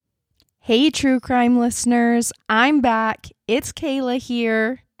Hey, true crime listeners, I'm back. It's Kayla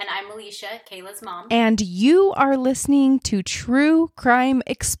here. And I'm Alicia, Kayla's mom. And you are listening to True Crime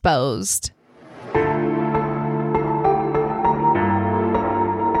Exposed.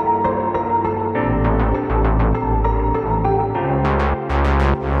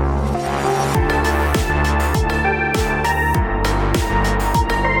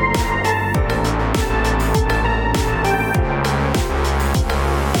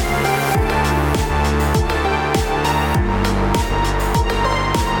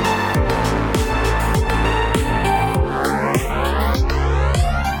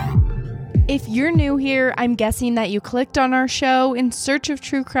 If you're new here, I'm guessing that you clicked on our show in search of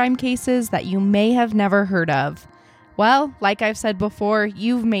true crime cases that you may have never heard of. Well, like I've said before,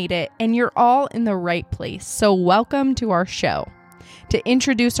 you've made it and you're all in the right place, so welcome to our show. To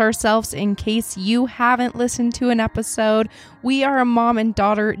introduce ourselves in case you haven't listened to an episode, we are a mom and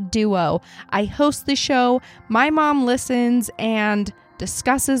daughter duo. I host the show, my mom listens and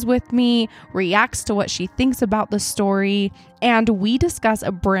discusses with me, reacts to what she thinks about the story, and we discuss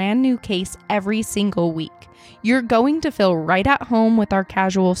a brand new case every single week. You're going to feel right at home with our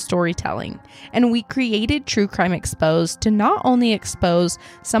casual storytelling. And we created True Crime Exposed to not only expose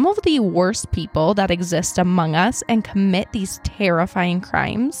some of the worst people that exist among us and commit these terrifying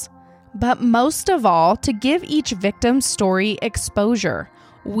crimes, but most of all, to give each victim's story exposure.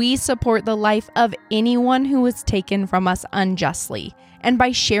 We support the life of anyone who was taken from us unjustly. And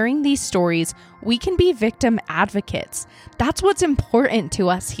by sharing these stories, we can be victim advocates. That's what's important to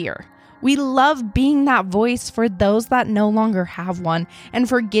us here. We love being that voice for those that no longer have one and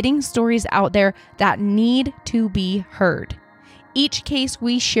for getting stories out there that need to be heard. Each case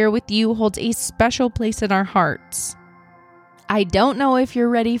we share with you holds a special place in our hearts. I don't know if you're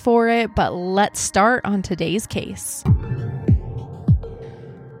ready for it, but let's start on today's case.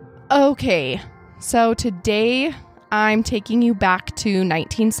 Okay, so today I'm taking you back to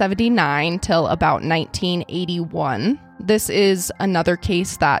 1979 till about 1981. This is another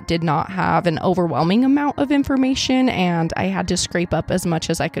case that did not have an overwhelming amount of information, and I had to scrape up as much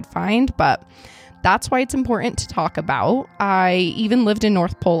as I could find, but that's why it's important to talk about. I even lived in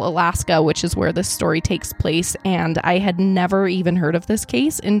North Pole, Alaska, which is where this story takes place, and I had never even heard of this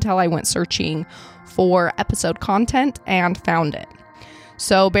case until I went searching for episode content and found it.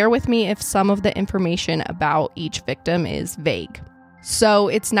 So bear with me if some of the information about each victim is vague. So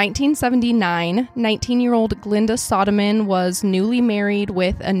it's 1979. 19-year-old Glinda Sodeman was newly married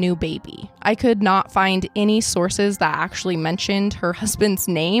with a new baby. I could not find any sources that actually mentioned her husband's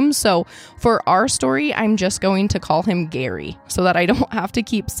name. So for our story, I'm just going to call him Gary so that I don't have to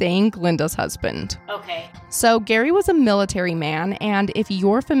keep saying Glinda's husband. Okay. So Gary was a military man, and if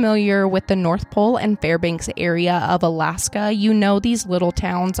you're familiar with the North Pole and Fairbanks area of Alaska, you know these little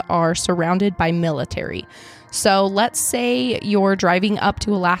towns are surrounded by military. So let's say you're driving up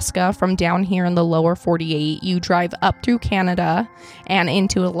to Alaska from down here in the lower 48. You drive up through Canada and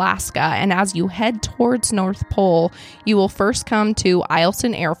into Alaska. And as you head towards North Pole, you will first come to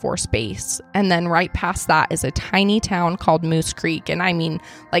Eielson Air Force Base. And then right past that is a tiny town called Moose Creek. And I mean,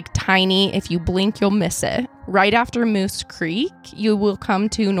 like tiny, if you blink, you'll miss it. Right after Moose Creek, you will come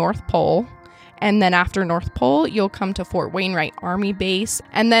to North Pole. And then after North Pole, you'll come to Fort Wainwright Army Base.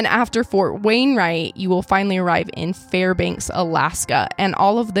 And then after Fort Wainwright, you will finally arrive in Fairbanks, Alaska. And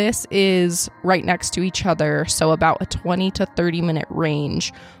all of this is right next to each other, so about a 20 to 30 minute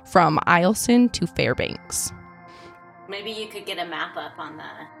range from Eielson to Fairbanks. Maybe you could get a map up on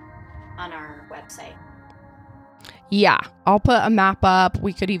our website. Yeah, I'll put a map up.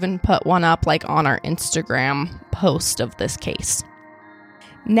 We could even put one up like on our Instagram post of this case.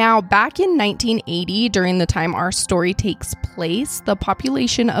 Now, back in 1980, during the time our story takes place, the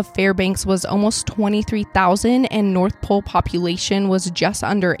population of Fairbanks was almost 23,000 and North Pole population was just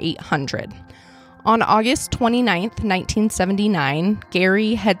under 800. On August 29th, 1979,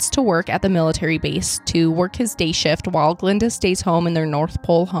 Gary heads to work at the military base to work his day shift while Glinda stays home in their North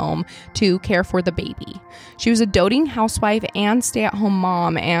Pole home to care for the baby. She was a doting housewife and stay-at-home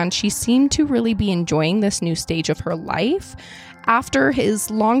mom, and she seemed to really be enjoying this new stage of her life. After his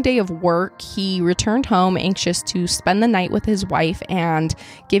long day of work, he returned home anxious to spend the night with his wife and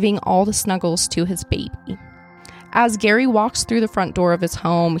giving all the snuggles to his baby. As Gary walks through the front door of his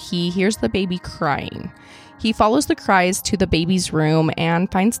home, he hears the baby crying. He follows the cries to the baby's room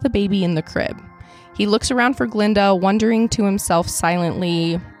and finds the baby in the crib. He looks around for Glinda, wondering to himself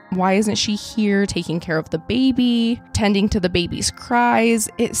silently, why isn't she here taking care of the baby, tending to the baby's cries?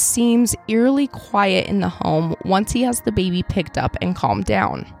 It seems eerily quiet in the home once he has the baby picked up and calmed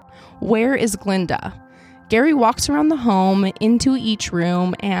down. Where is Glinda? Gary walks around the home into each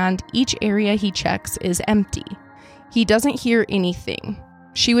room, and each area he checks is empty. He doesn't hear anything.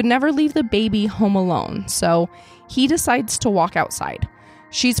 She would never leave the baby home alone, so he decides to walk outside.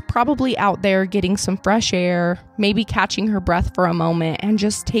 She's probably out there getting some fresh air, maybe catching her breath for a moment, and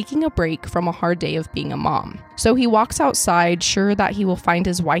just taking a break from a hard day of being a mom. So he walks outside, sure that he will find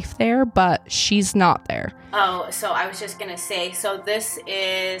his wife there, but she's not there. Oh, so I was just going to say, so this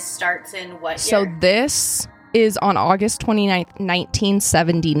starts in what year? So this is on August 29th,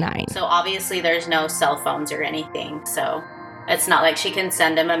 1979. So obviously there's no cell phones or anything, so it's not like she can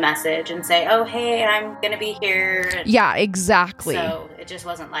send him a message and say, oh, hey, I'm going to be here. Yeah, exactly. So it just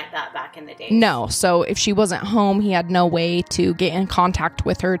wasn't like that back in the day. No, so if she wasn't home, he had no way to get in contact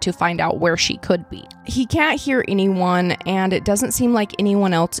with her to find out where she could be. He can't hear anyone, and it doesn't seem like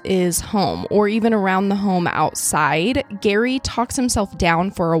anyone else is home or even around the home outside. Gary talks himself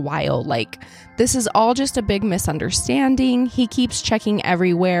down for a while, like, this is all just a big misunderstanding. He keeps checking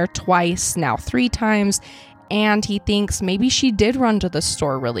everywhere twice, now 3 times, and he thinks maybe she did run to the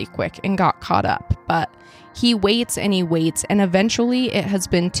store really quick and got caught up. But he waits, and eventually it has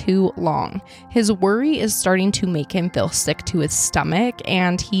been too long. His worry is starting to make him feel sick to his stomach,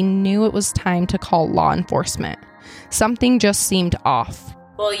 and he knew it was time to call law enforcement. Something just seemed off.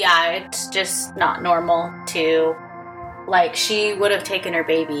 Well, yeah, it's just not normal to, like, she would have taken her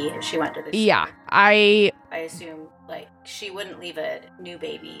baby if she went to the store. Yeah, I assume, like, she wouldn't leave a new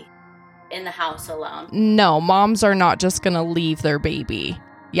baby in the house alone. No, moms are not just gonna leave their baby.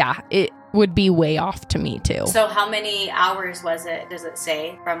 Yeah, it would be way off to me too. So how many hours was it, does it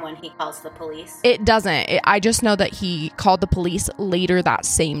say, from when he calls the police? It doesn't. I just know that he called the police later that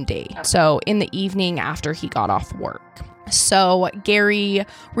same day. Okay. So in the evening after he got off work. So Gary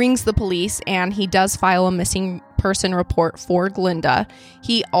rings the police, and he does file a missing person report for Glinda.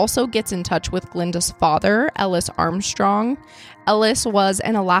 He also gets in touch with Glinda's father, Ellis Armstrong. Ellis was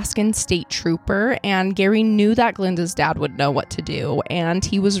an Alaskan state trooper, and Gary knew that Glinda's dad would know what to do, and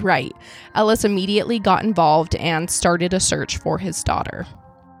he was right. Ellis immediately got involved and started a search for his daughter.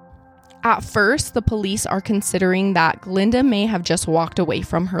 At first, the police are considering that Glinda may have just walked away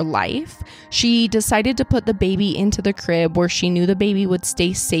from her life. She decided to put the baby into the crib where she knew the baby would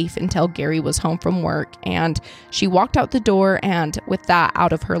stay safe until Gary was home from work, and she walked out the door and with that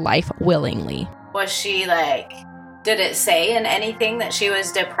out of her life willingly. Was she like, did it say in anything that she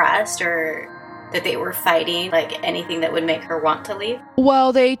was depressed or that they were fighting, like anything that would make her want to leave?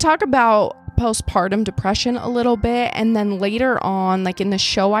 Well, they talk about postpartum depression a little bit, and then later on, like in the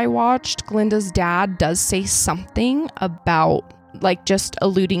show I watched, Glinda's dad does say something about, like, just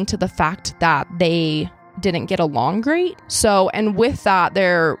alluding to the fact that they didn't get along great. So, and with that,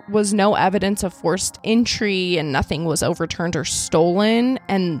 there was no evidence of forced entry, and nothing was overturned or stolen,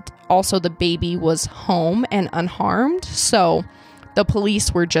 and also the baby was home and unharmed. So the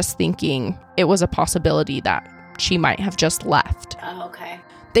police were just thinking it was a possibility that she might have just left. Oh, okay.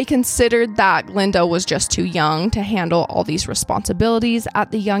 They considered that Glinda was just too young to handle all these responsibilities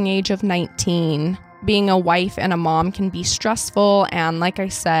at the young age of 19. Being a wife and a mom can be stressful, and like I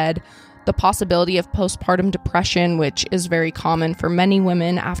said, the possibility of postpartum depression, which is very common for many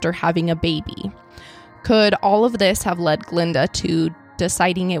women after having a baby. Could all of this have led Glinda to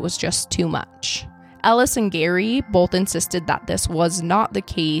deciding it was just too much? Ellis and Gary both insisted that this was not the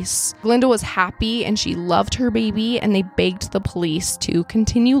case. Glinda was happy and she loved her baby, and they begged the police to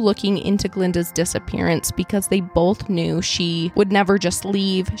continue looking into Glinda's disappearance because they both knew she would never just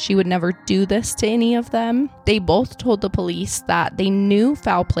leave. She would never do this to any of them. They both told the police that they knew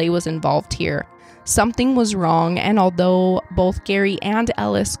foul play was involved here. Something was wrong, and although both Gary and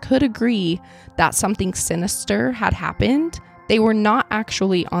Ellis could agree that something sinister had happened, they were not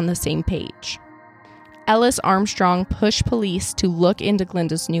actually on the same page. Ellis Armstrong pushed police to look into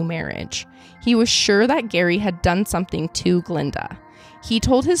Glinda's new marriage. He was sure that Gary had done something to Glinda. He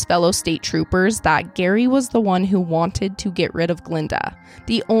told his fellow state troopers that Gary was the one who wanted to get rid of Glinda,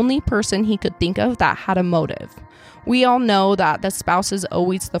 the only person he could think of that had a motive. We all know that the spouse is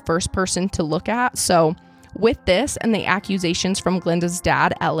always the first person to look at, so with this and the accusations from Glinda's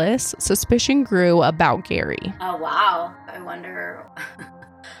dad, Ellis, suspicion grew about Gary. Oh, wow. I wonder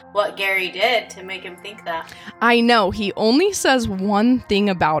what Gary did to make him think that. I know. He only says one thing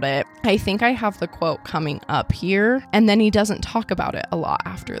about it. I think I have the quote coming up here, and then he doesn't talk about it a lot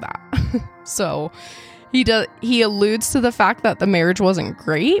after that. So he alludes to the fact that the marriage wasn't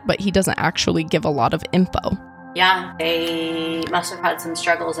great, but he doesn't actually give a lot of info. Yeah, they must have had some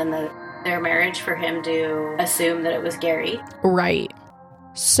struggles in their marriage for him to assume that it was Gary. Right.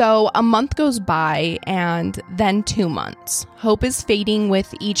 So a month goes by and then 2 months. Hope is fading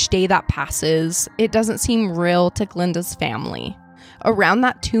with each day that passes. It doesn't seem real to Glinda's family. Around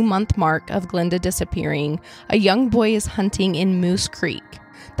that 2-month mark of Glinda disappearing, a young boy is hunting in Moose Creek,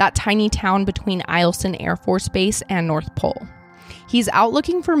 that tiny town between Eielson Air Force Base and North Pole. He's out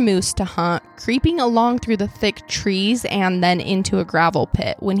looking for moose to hunt, creeping along through the thick trees and then into a gravel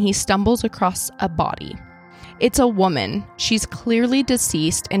pit when he stumbles across a body. It's a woman. She's clearly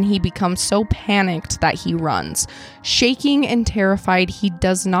deceased, and he becomes so panicked that he runs. Shaking and terrified, he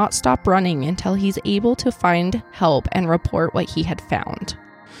does not stop running until he's able to find help and report what he had found.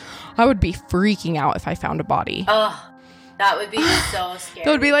 I would be freaking out if I found a body. Oh, that would be so scary.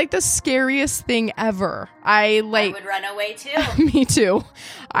 That would be like the scariest thing ever. I would run away too. Me too.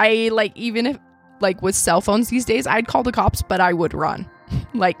 Even if with cell phones these days, I'd call the cops, but I would run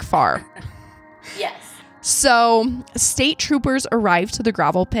far. Yes. So, state troopers arrive to the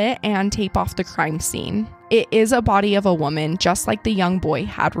gravel pit and tape off the crime scene. It is a body of a woman, just like the young boy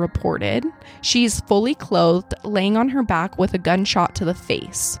had reported. She's fully clothed, laying on her back with a gunshot to the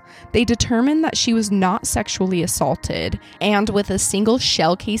face. They determined that she was not sexually assaulted, and with a single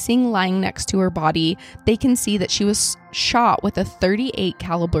shell casing lying next to her body, they can see that she was shot with a .38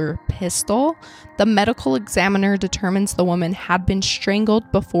 caliber pistol. The medical examiner determines the woman had been strangled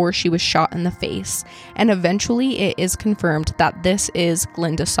before she was shot in the face, and eventually it is confirmed that this is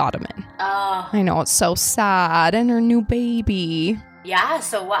Glinda Sodeman. Oh. I know, it's so sad, and her new baby. Yeah,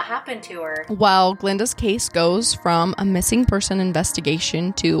 so what happened to her? Well, Glinda's case goes from a missing person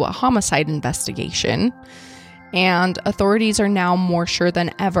investigation to a homicide investigation. And authorities are now more sure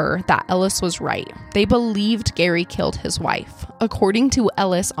than ever that Ellis was right. They believed Gary killed his wife. According to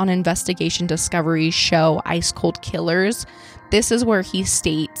Ellis on Investigation Discovery's show Ice Cold Killers, this is where he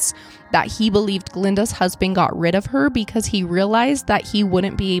states that he believed Glinda's husband got rid of her because he realized that he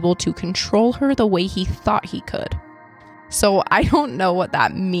wouldn't be able to control her the way he thought he could. So I don't know what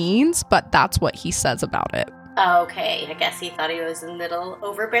that means, but that's what he says about it. Okay, I guess he thought he was a little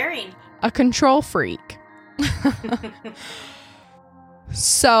overbearing. A control freak.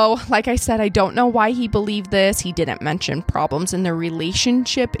 So, like I said, I don't know why he believed this. He didn't mention problems in their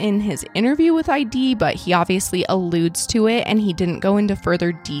relationship in his interview with ID, but he obviously alludes to it, and he didn't go into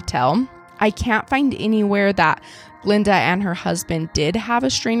further detail. I can't find anywhere that Glinda and her husband did have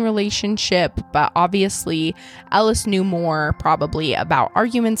a strained relationship, but obviously Ellis knew more probably about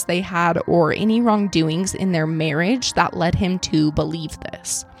arguments they had or any wrongdoings in their marriage that led him to believe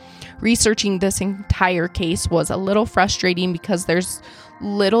this. Researching this entire case was a little frustrating because there's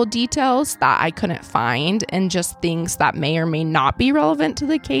little details that I couldn't find and just things that may or may not be relevant to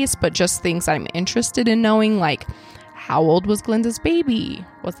the case, but just things I'm interested in knowing, like how old was Glinda's baby?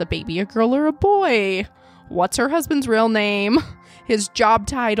 Was the baby a girl or a boy? What's her husband's real name? His job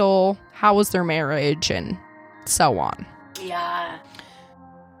title? How was their marriage? And so on. Yeah.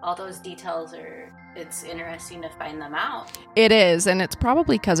 All those details it's interesting to find them out. It is, and it's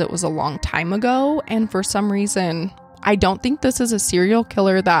probably because it was a long time ago, and for some reason, I don't think this is a serial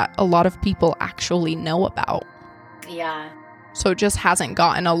killer that a lot of people actually know about. Yeah. So it just hasn't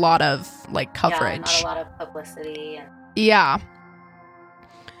gotten a lot of, coverage. Yeah, not a lot of publicity. Yeah.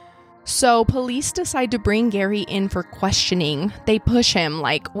 So police decide to bring Gary in for questioning. They push him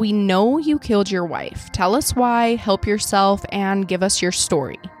we know you killed your wife. Tell us why, help yourself, and give us your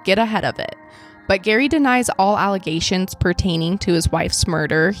story. Get ahead of it. But Gary denies all allegations pertaining to his wife's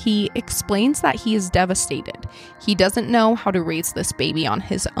murder. He explains that he is devastated. He doesn't know how to raise this baby on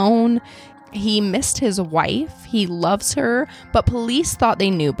his own. He missed his wife. He loves her, but police thought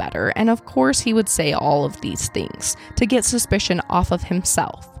they knew better. And of course, he would say all of these things to get suspicion off of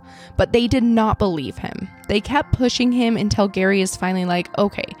himself. But they did not believe him. They kept pushing him until Gary is finally like,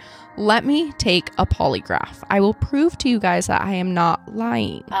 okay, let me take a polygraph. I will prove to you guys that I am not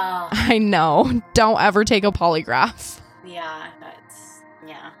lying. Oh. I know. Don't ever take a polygraph. Yeah,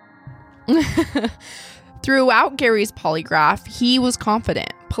 yeah. Throughout Gary's polygraph, he was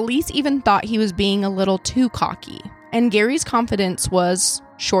confident. Police even thought he was being a little too cocky. And Gary's confidence was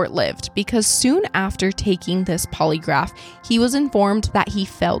short-lived because soon after taking this polygraph, he was informed that he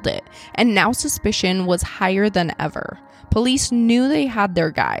failed it, and now suspicion was higher than ever. Police knew they had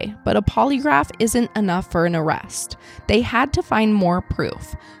their guy, but a polygraph isn't enough for an arrest. They had to find more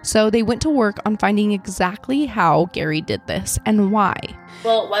proof, so they went to work on finding exactly how Gary did this and why.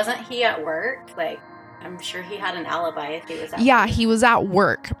 Well, wasn't he at work? I'm sure he had an alibi if he was at Yeah, work. he was at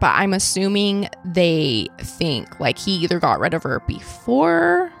work, but I'm assuming they think he either got rid of her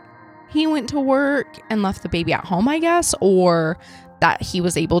before he went to work and left the baby at home, I guess, or that he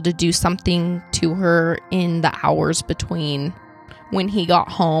was able to do something to her in the hours between when he got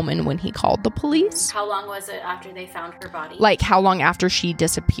home and when he called the police. How long was it after they found her body? Like, how long after she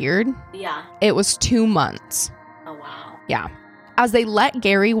disappeared? Yeah. It was 2 months. Oh, wow. Yeah. As they let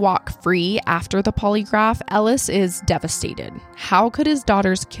Gary walk free after the polygraph, Ellis is devastated. How could his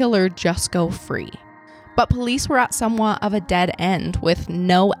daughter's killer just go free? But police were at somewhat of a dead end with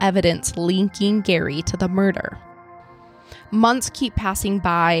no evidence linking Gary to the murder. Months keep passing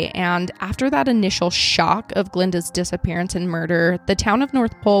by, and after that initial shock of Glinda's disappearance and murder, the town of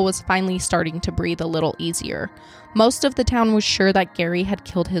North Pole was finally starting to breathe a little easier. Most of the town was sure that Gary had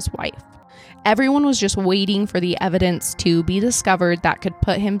killed his wife. Everyone was just waiting for the evidence to be discovered that could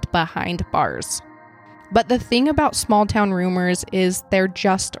put him behind bars. But the thing about small town rumors is they're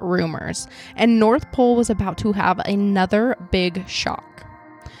just rumors, and North Pole was about to have another big shock.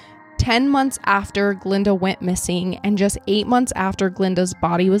 10 months after Glinda went missing, and just 8 months after Glinda's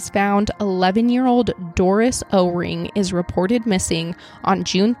body was found, 11-year-old Doris O-Ring is reported missing on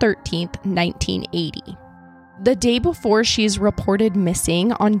June 13th, 1980. The day before she's reported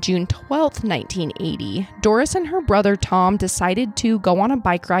missing, on June 12th, 1980, Doris and her brother Tom decided to go on a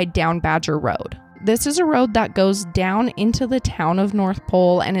bike ride down Badger Road. This is a road that goes down into the town of North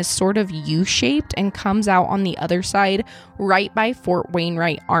Pole and is sort of U-shaped and comes out on the other side right by Fort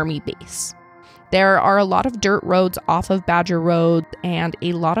Wainwright Army Base. There are a lot of dirt roads off of Badger Road and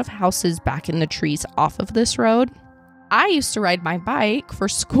a lot of houses back in the trees off of this road. I used to ride my bike for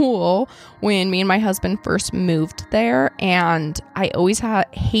school when me and my husband first moved there, and I always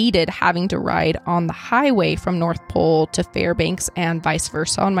hated having to ride on the highway from North Pole to Fairbanks and vice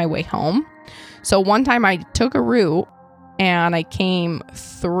versa on my way home. So one time I took a route and I came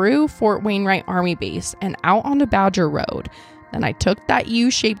through Fort Wainwright Army Base and out onto Badger Road. Then I took that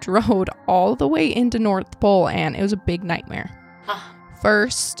U-shaped road all the way into North Pole, and it was a big nightmare.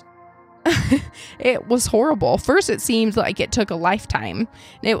 First, it was horrible. First, it seemed like it took a lifetime.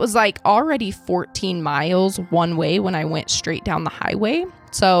 It was like already 14 miles one way when I went straight down the highway.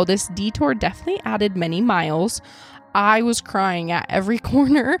 So this detour definitely added many miles. I was crying at every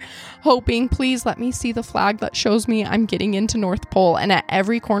corner, hoping, please let me see the flag that shows me I'm getting into North Pole. And at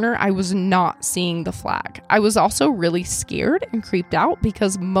every corner, I was not seeing the flag. I was also really scared and creeped out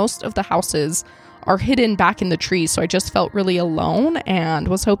because most of the houses are hidden back in the trees. So I just felt really alone and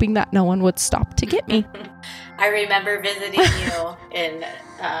was hoping that no one would stop to get me. I remember visiting you in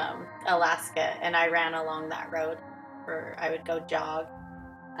Alaska, and I ran along that road where I would go jog.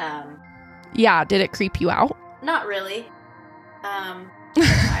 Yeah, did it creep you out? Not really.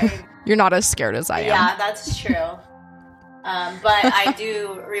 You're not as scared as I am. Yeah, that's true. But I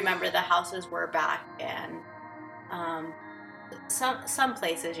do remember the houses were back, and some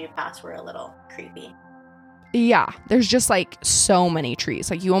places you passed were a little creepy. Yeah, there's just like so many trees.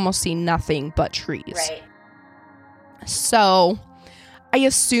 Like you almost see nothing but trees. Right. So I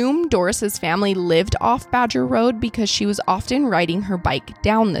assume Doris's family lived off Badger Road because she was often riding her bike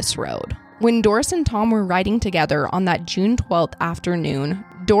down this road. When Doris and Tom were riding together on that June 12th afternoon,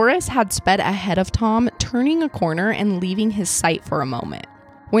 Doris had sped ahead of Tom, turning a corner and leaving his sight for a moment.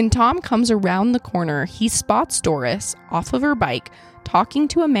 When Tom comes around the corner, he spots Doris off of her bike, talking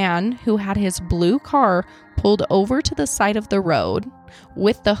to a man who had his blue car pulled over to the side of the road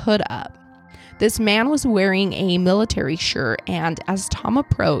with the hood up. This man was wearing a military shirt, and as Tom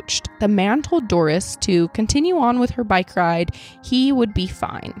approached, the man told Doris to continue on with her bike ride. He would be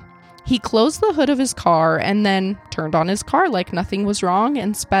fine. He closed the hood of his car and then turned on his car like nothing was wrong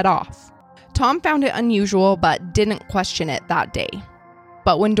and sped off. Tom found it unusual but didn't question it that day.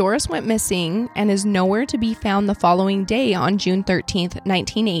 But when Doris went missing and is nowhere to be found the following day on June 13th,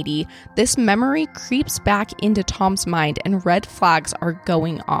 1980, this memory creeps back into Tom's mind and red flags are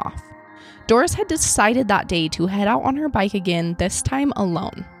going off. Doris had decided that day to head out on her bike again, this time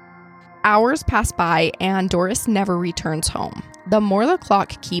alone. Hours pass by and Doris never returns home. The more the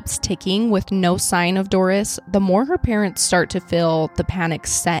clock keeps ticking with no sign of Doris, the more her parents start to feel the panic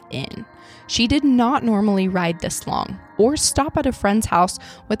set in. She did not normally ride this long or stop at a friend's house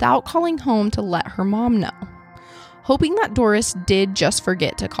without calling home to let her mom know. Hoping that Doris did just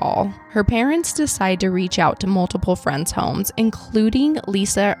forget to call, her parents decide to reach out to multiple friends' homes, including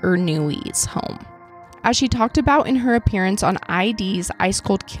Lisa Ernui's home. As she talked about in her appearance on ID's Ice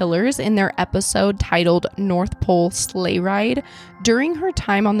Cold Killers in their episode titled North Pole Sleigh Ride, during her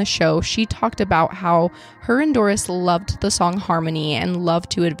time on the show, she talked about how her and Doris loved the song Harmony and loved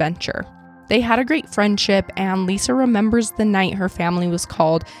to adventure. They had a great friendship, and Lisa remembers the night her family was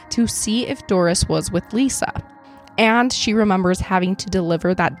called to see if Doris was with Lisa. And she remembers having to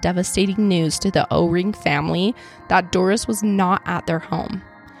deliver that devastating news to the O-Ring family that Doris was not at their home.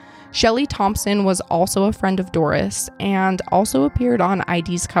 Shelley Thompson was also a friend of Doris and also appeared on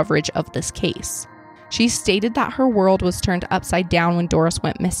ID's coverage of this case. She stated that her world was turned upside down when Doris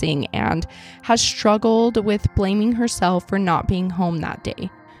went missing and has struggled with blaming herself for not being home that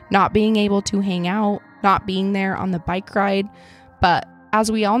day, not being able to hang out, not being there on the bike ride. But as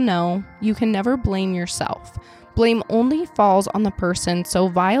we all know, you can never blame yourself. Blame only falls on the person so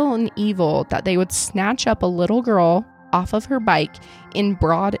vile and evil that they would snatch up a little girl off of her bike in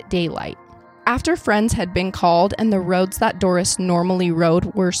broad daylight. After friends had been called and the roads that Doris normally rode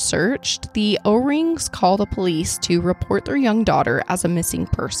were searched, the O-rings called the police to report their young daughter as a missing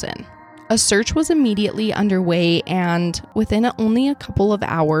person. A search was immediately underway, and within only a couple of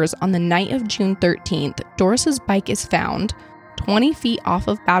hours on the night of June 13th, Doris's bike is found 20 feet off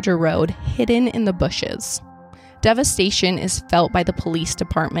of Badger Road, hidden in the bushes. Devastation is felt by the police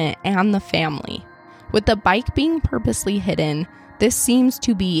department and the family. With the bike being purposely hidden, this seems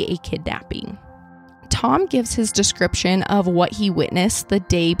to be a kidnapping. Tom gives his description of what he witnessed the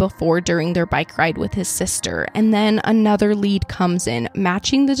day before during their bike ride with his sister, and then another lead comes in,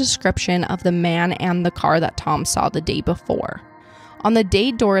 matching the description of the man and the car that Tom saw the day before. On the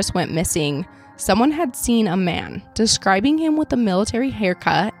day Doris went missing, someone had seen a man, describing him with a military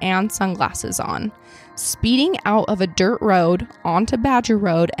haircut and sunglasses on, speeding out of a dirt road onto Badger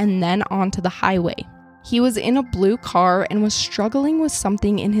Road and then onto the highway. He was in a blue car and was struggling with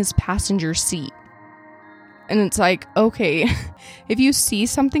something in his passenger seat. And it's like, okay, if you see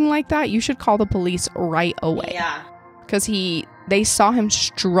something like that, you should call the police right away. Yeah. Because they saw him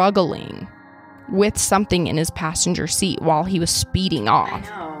struggling with something in his passenger seat while he was speeding off. I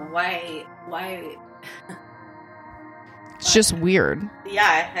know. Why? It's just weird.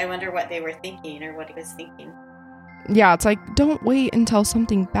 Yeah, I wonder what they were thinking or what he was thinking. Yeah, it's like, don't wait until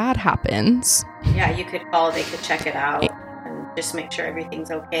something bad happens. Yeah, you could call, they could check it out and just make sure everything's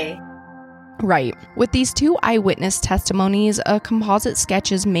okay. Right. With these two eyewitness testimonies, a composite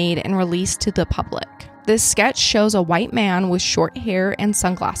sketch is made and released to the public. This sketch shows a white man with short hair and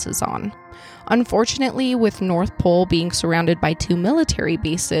sunglasses on. Unfortunately, with North Pole being surrounded by two military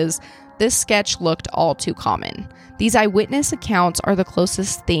bases, this sketch looked all too common. These eyewitness accounts are the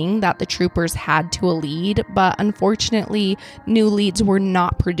closest thing that the troopers had to a lead, but unfortunately, new leads were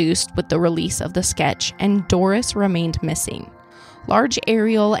not produced with the release of the sketch, and Doris remained missing. Large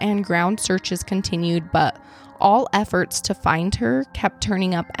aerial and ground searches continued, but all efforts to find her kept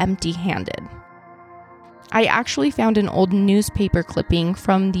turning up empty-handed. I actually found an old newspaper clipping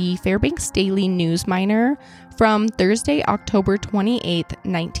from the Fairbanks Daily News Miner from Thursday, October 28,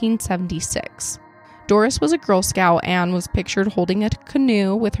 1976. Doris was a Girl Scout and was pictured holding a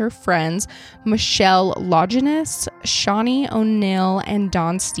canoe with her friends Michelle Loginus, Shawnee O'Neill, and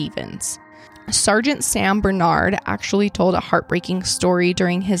Don Stevens. Sergeant Sam Bernard actually told a heartbreaking story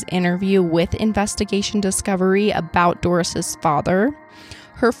during his interview with Investigation Discovery about Doris's father.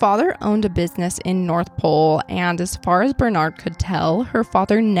 Her father owned a business in North Pole, and as far as Bernard could tell, her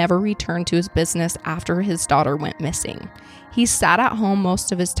father never returned to his business after his daughter went missing. He sat at home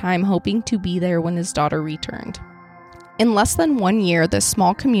most of his time hoping to be there when his daughter returned. In less than 1 year, this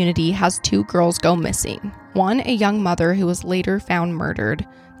small community has two girls go missing. One, a young mother who was later found murdered.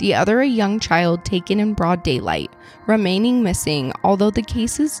 The other, a young child taken in broad daylight, remaining missing, although the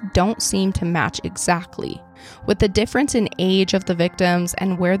cases don't seem to match exactly. With the difference in age of the victims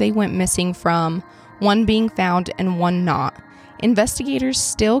and where they went missing from, one being found and one not, investigators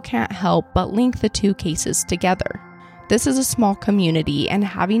still can't help but link the two cases together. This is a small community, and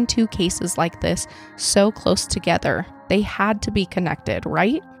having two cases like this so close together, they had to be connected,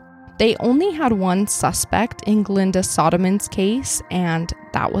 right? They only had one suspect in Glinda Sodeman's case, and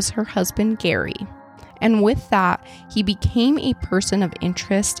that was her husband, Gary. And with that, he became a person of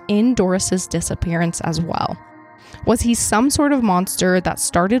interest in Doris's disappearance as well. Was he some sort of monster that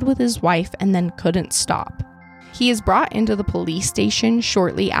started with his wife and then couldn't stop? He is brought into the police station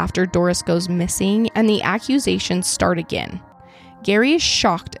shortly after Doris goes missing, and the accusations start again. Gary is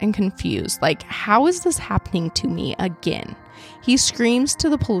shocked and confused, like, how is this happening to me again? He screams to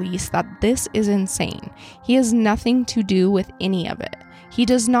the police that this is insane. He has nothing to do with any of it. He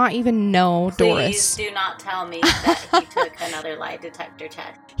does not even know Doris. Please do not tell me that he took another lie detector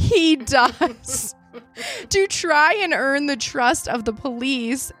test. He does. To try and earn the trust of the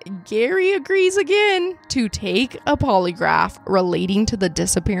police, Gary agrees again to take a polygraph relating to the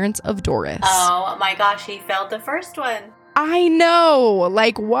disappearance of Doris. Oh my gosh, he failed the first one. I know.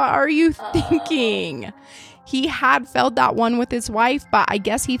 Like, what are you thinking? He had failed that one with his wife, but I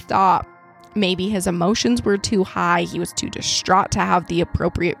guess he thought maybe his emotions were too high. He was too distraught to have the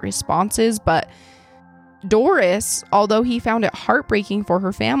appropriate responses, but Doris, although he found it heartbreaking for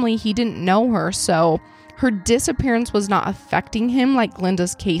her family, he didn't know her, so her disappearance was not affecting him like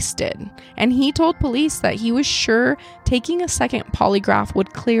Glinda's case did. And he told police that he was sure taking a second polygraph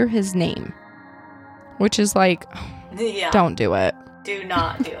would clear his name. Which is like, don't do it. Do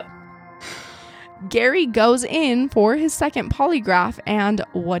not do it. Gary goes in for his second polygraph, and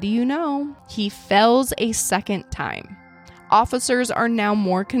what do you know? He fails a second time. Officers are now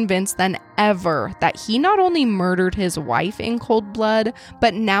more convinced than ever that he not only murdered his wife in cold blood,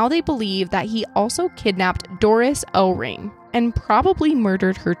 but now they believe that he also kidnapped Doris O-Ring and probably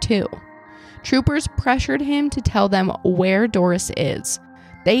murdered her too. Troopers pressured him to tell them where Doris is.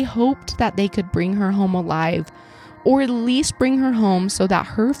 They hoped that they could bring her home alive, or at least bring her home so that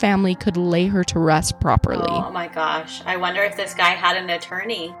her family could lay her to rest properly. Oh my gosh. I wonder if this guy had an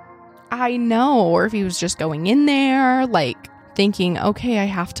attorney. I know, or if he was just going in there, like, thinking, okay, I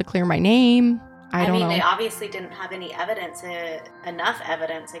have to clear my name. I don't know. They obviously didn't have any evidence, enough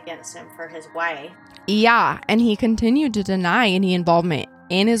evidence against him for his wife. Yeah, and he continued to deny any involvement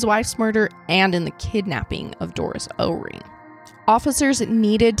in his wife's murder and in the kidnapping of Doris O-Ring. Officers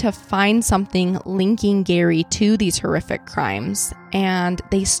needed to find something linking Gary to these horrific crimes, and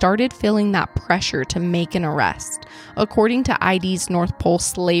they started feeling that pressure to make an arrest. According to ID's North Pole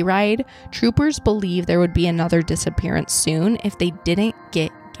sleigh ride, troopers believed there would be another disappearance soon if they didn't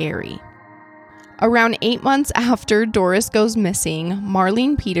get Gary. Around 8 months after Doris goes missing,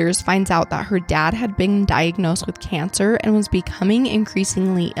 Marlene Peters finds out that her dad had been diagnosed with cancer and was becoming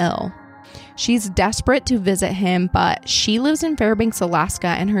increasingly ill. She's desperate to visit him, but she lives in Fairbanks, Alaska,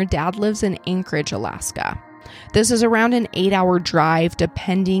 and her dad lives in Anchorage, Alaska. This is around an 8-hour drive,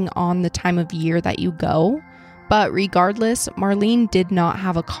 depending on the time of year that you go. But regardless, Marlene did not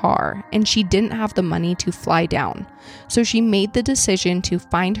have a car, and she didn't have the money to fly down. So she made the decision to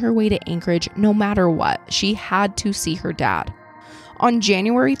find her way to Anchorage no matter what. She had to see her dad. On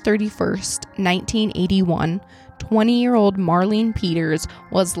January 31st, 1981, 20-year-old Marlene Peters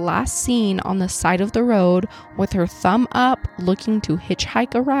was last seen on the side of the road with her thumb up, looking to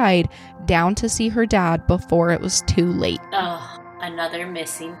hitchhike a ride down to see her dad before it was too late. Oh, another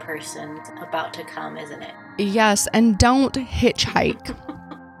missing person about to come, isn't it? Yes, and don't hitchhike.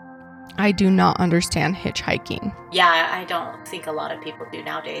 I do not understand hitchhiking. Yeah, I don't think a lot of people do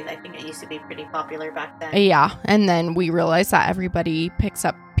nowadays. I think it used to be pretty popular back then. Yeah, and then we realized that everybody picks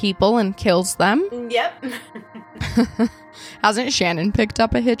up people and kills them. Yep. Hasn't Shannon picked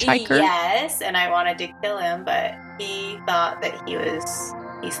up a hitchhiker? Yes, and I wanted to kill him, but he thought that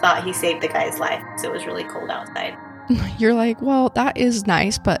he saved the guy's life, so it was really cold outside. You're like, well, that is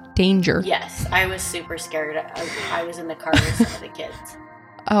nice, but danger. Yes, I was super scared. I was in the car with some of the kids.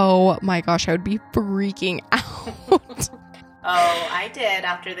 Oh my gosh, I would be freaking out. Oh, I did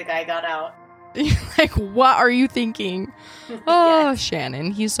after the guy got out. Like, what are you thinking? Oh, Yes.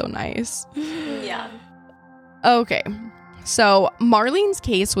 Shannon, he's so nice. Yeah. Okay, so Marlene's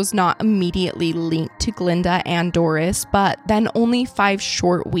case was not immediately linked to Glinda and Doris, but then only 5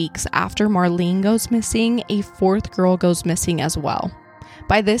 short weeks after Marlene goes missing, a 4th girl goes missing as well.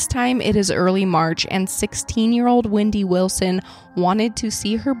 By this time, it is early March, and 16-year-old Wendy Wilson wanted to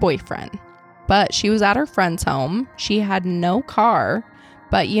see her boyfriend. But she was at her friend's home. She had no car.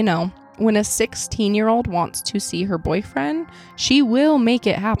 But, you know, when a 16-year-old wants to see her boyfriend, she will make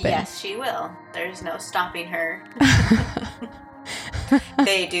it happen. Yes, she will. There's no stopping her.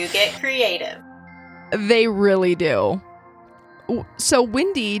 They do get creative. They really do. So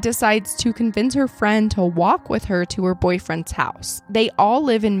Wendy decides to convince her friend to walk with her to her boyfriend's house. They all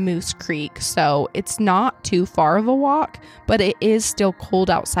live in Moose Creek, so it's not too far of a walk, but it is still cold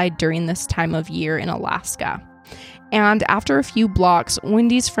outside during this time of year in Alaska. And after a few blocks,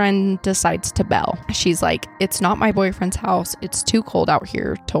 Wendy's friend decides to bail. She's like, it's not my boyfriend's house. It's too cold out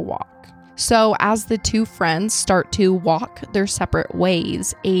here to walk. So as the two friends start to walk their separate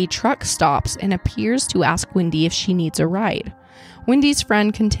ways, a truck stops and appears to ask Wendy if she needs a ride. Wendy's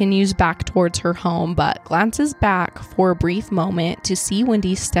friend continues back towards her home, but glances back for a brief moment to see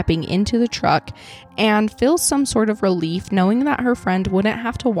Wendy stepping into the truck and feels some sort of relief knowing that her friend wouldn't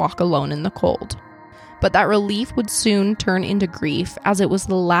have to walk alone in the cold. But that relief would soon turn into grief, as it was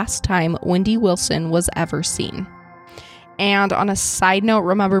the last time Wendy Wilson was ever seen. And on a side note,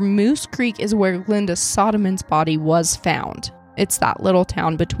 remember, Moose Creek is where Glinda Sodeman's body was found. It's that little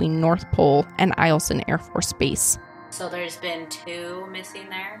town between North Pole and Eielson Air Force Base. So there's been 2 missing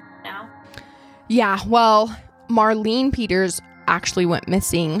there now? Yeah, well, Marlene Peters actually went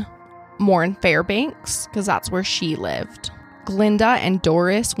missing more in Fairbanks, because that's where she lived. Glinda and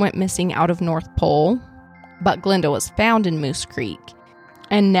Doris went missing out of North Pole, but Glinda was found in Moose Creek.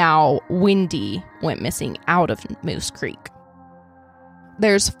 And now Wendy went missing out of Moose Creek.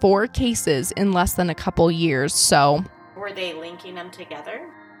 There's 4 cases in less than a couple years, so... Were they linking them together?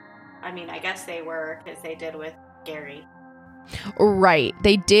 I mean, I guess they were, because they did with Gary. Right.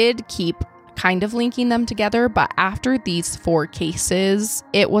 They did keep kind of linking them together, but after these 4 cases,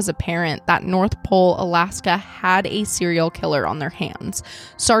 it was apparent that North Pole, Alaska had a serial killer on their hands.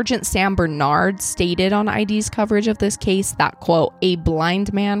 Sergeant Sam Bernard stated on ID's coverage of this case that, quote, a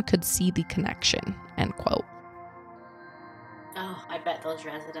blind man could see the connection, end quote. Oh, I bet those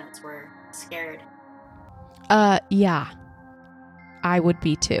residents were scared. Yeah. I would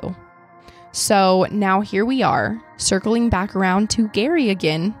be too. So now here we are, circling back around to Gary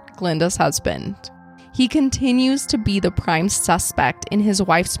again, Glinda's husband. He continues to be the prime suspect in his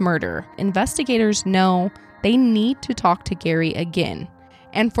wife's murder. Investigators know they need to talk to Gary again.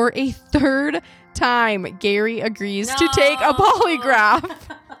 And for a 3rd time, Gary agrees to take a polygraph.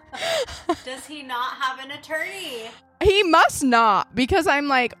 Does he not have an attorney? He must not, because I'm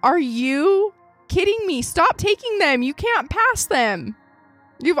like, are you kidding me? Stop taking them. You can't pass them.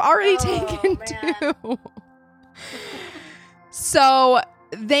 You've already taken 2. So,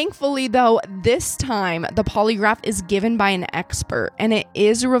 thankfully, though, this time the polygraph is given by an expert, and it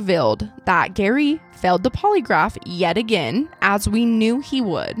is revealed that Gary failed the polygraph yet again, as we knew he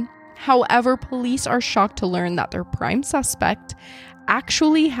would. However, police are shocked to learn that their prime suspect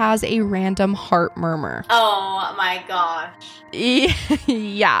actually has a random heart murmur. Oh my gosh.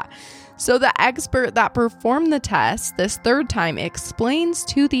 Yeah. So the expert that performed the test this 3rd time explains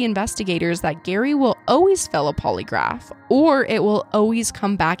to the investigators that Gary will always fail a polygraph, or it will always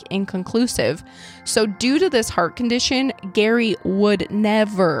come back inconclusive. So due to this heart condition, Gary would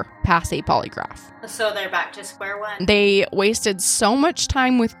never pass a polygraph. So they're back to square one. They wasted so much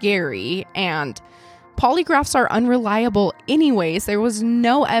time with Gary, and polygraphs are unreliable anyways. There was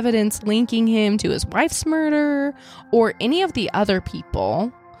no evidence linking him to his wife's murder or any of the other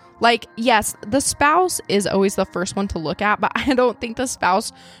people. Like, yes, the spouse is always the first one to look at, but I don't think the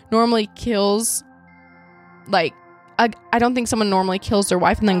spouse normally kills, like, I don't think someone normally kills their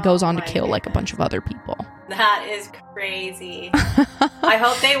wife and then goes on to kill, like, a bunch of other people. That is crazy. I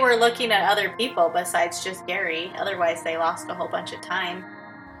hope they were looking at other people besides just Gary. Otherwise, they lost a whole bunch of time.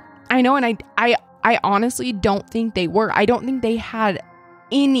 I know, and I honestly don't think they were. I don't think they had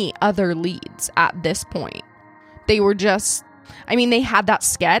any other leads at this point. They were just... I mean, they had that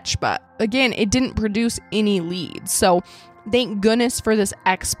sketch, but again, it didn't produce any leads. So thank goodness for this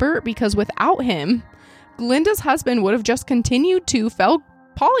expert, because without him, Glinda's husband would have just continued to fail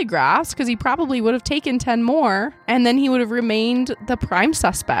polygraphs, because he probably would have taken 10 more, and then he would have remained the prime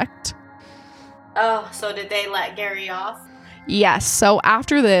suspect. Oh, so did they let Gary off? Yes. So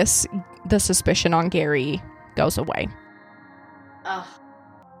after this, the suspicion on Gary goes away. Oh.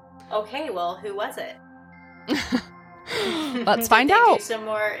 Okay, well, who was it? Let's find out. Do some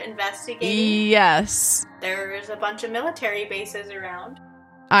more investigating? Yes. There's a bunch of military bases around.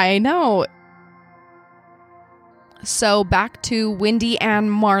 I know. So back to Wendy and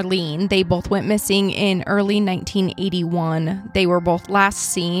Marlene. They both went missing in early 1981. They were both last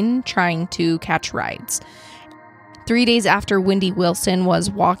seen trying to catch rides. 3 days after Wendy Wilson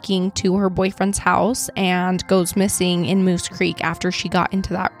was walking to her boyfriend's house and goes missing in Moose Creek after she got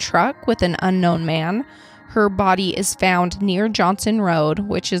into that truck with an unknown man, her body is found near Johnson Road,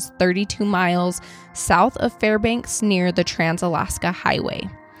 which is 32 miles south of Fairbanks near the Trans-Alaska Highway.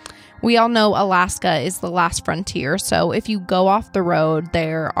 We all know Alaska is the last frontier, so if you go off the road,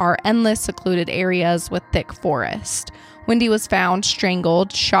 there are endless secluded areas with thick forest. Wendy was found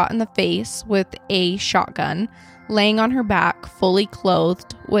strangled, shot in the face with a shotgun, laying on her back, fully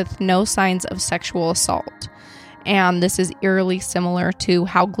clothed, with no signs of sexual assault. And this is eerily similar to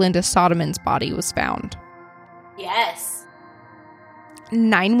how Glinda Sodeman's body was found. Yes.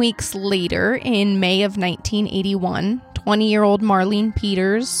 9 weeks later, in May of 1981, 20-year-old Marlene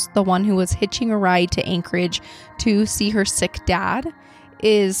Peters, the one who was hitching a ride to Anchorage to see her sick dad,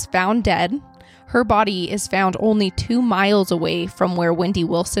 is found dead. Her body is found only 2 miles away from where Wendy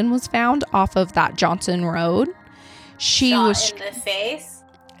Wilson was found, off of that Johnson Road. She was in the face.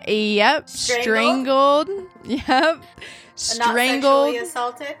 Yep, strangled. Yep, strangled. Not sexually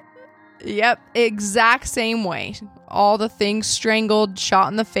assaulted. Yep, exact same way. All the things: strangled, shot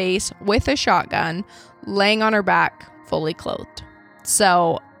in the face with a shotgun, laying on her back, fully clothed.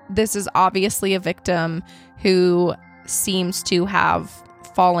 So this is obviously a victim who seems to have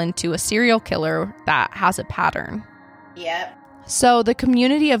fallen to a serial killer that has a pattern. Yep. So the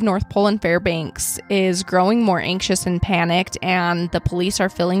community of North Pole and Fairbanks is growing more anxious and panicked, and the police are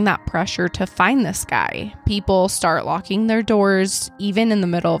feeling that pressure to find this guy. People start locking their doors even in the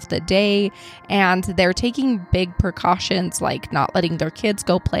middle of the day, and they're taking big precautions like not letting their kids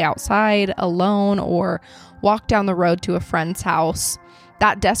go play outside alone or walk down the road to a friend's house.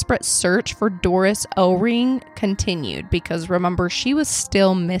 That desperate search for Doris O-Ring continued because, remember, she was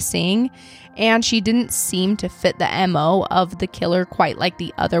still missing and she didn't seem to fit the MO of the killer quite like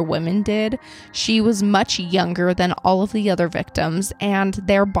the other women did. She was much younger than all of the other victims and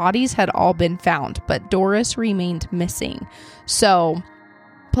their bodies had all been found, but Doris remained missing. So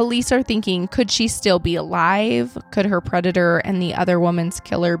police are thinking, could she still be alive? Could her predator and the other woman's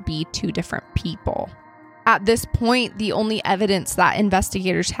killer be two different people? At this point, the only evidence that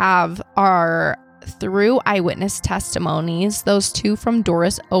investigators have are through eyewitness testimonies, those two from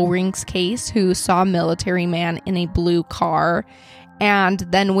Doris O-Ring's case who saw a military man in a blue car, and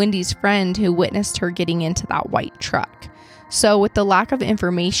then Wendy's friend who witnessed her getting into that white truck. So with the lack of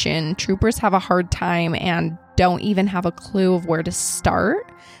information, troopers have a hard time and don't even have a clue of where to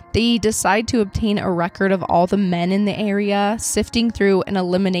start. They decide to obtain a record of all the men in the area, sifting through and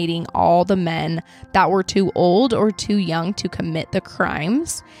eliminating all the men that were too old or too young to commit the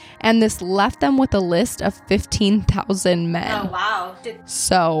crimes. And this left them with a list of 15,000 men. Oh, wow.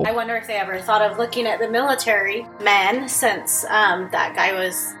 So I wonder if they ever thought of looking at the military men, since that guy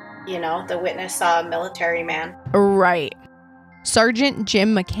was, the witness saw a military man. Right. Sergeant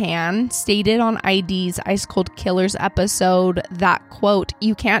Jim McCann stated on ID's Ice Cold Killers episode that, quote,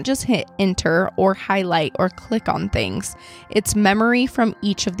 "You can't just hit enter or highlight or click on things. It's memory from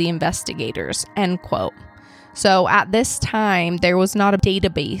each of the investigators," end quote. So at this time, there was not a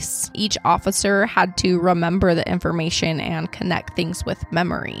database. Each officer had to remember the information and connect things with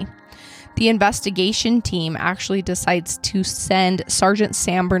memory. The investigation team actually decides to send Sergeant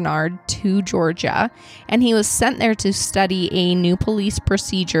Sam Bernard to Georgia, and he was sent there to study a new police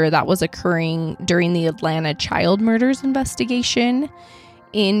procedure that was occurring during the Atlanta child murders investigation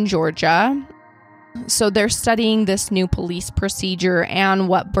in Georgia. So they're studying this new police procedure, and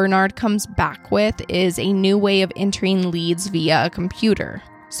what Bernard comes back with is a new way of entering leads via a computer.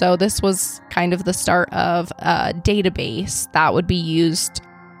 So this was kind of the start of a database that would be used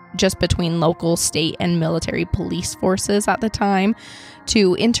just between local, state, and military police forces at the time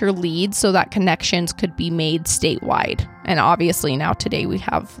to enter leads so that connections could be made statewide. And obviously now today we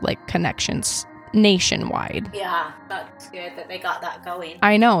have connections nationwide. Yeah, that's good that they got that going.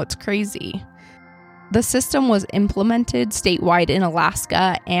 I know, it's crazy. The system was implemented statewide in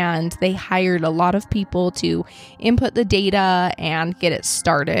Alaska, and they hired a lot of people to input the data and get it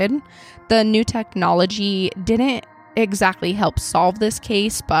started. The new technology didn't exactly help solve this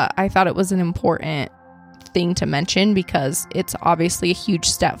case, but I thought it was an important thing to mention because it's obviously a huge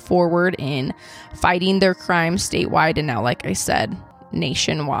step forward in fighting their crimes statewide and now, like I said,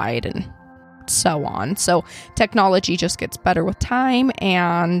 nationwide and so on. So technology just gets better with time,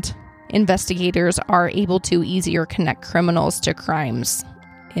 and investigators are able to easier connect criminals to crimes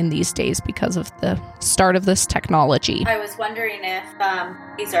in these days because of the start of this technology. I was wondering if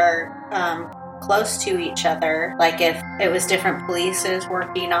these are close to each other, like if it was different polices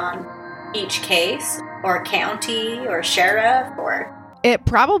working on each case, or county or sheriff, or it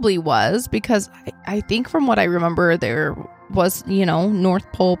probably was, because I think from what I remember there was North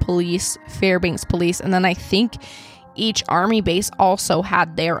Pole Police, Fairbanks Police, and then I think each army base also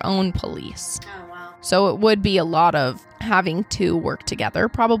had their own police. Oh wow. So it would be a lot of having to work together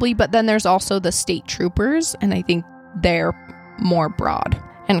probably, but then there's also the state troopers, and I think they're more broad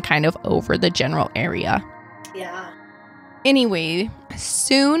and kind of over the general area. Yeah. Anyway,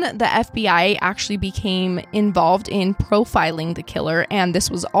 soon the FBI actually became involved in profiling the killer, and this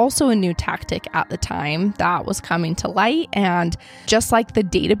was also a new tactic at the time that was coming to light. And just like the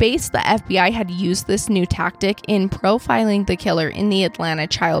database, the FBI had used this new tactic in profiling the killer in the Atlanta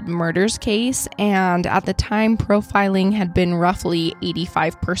child murders case, and at the time, profiling had been roughly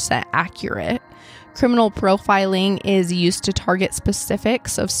 85% accurate. Criminal profiling is used to target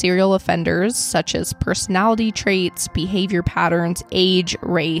specifics of serial offenders, such as personality traits, behavior patterns, age,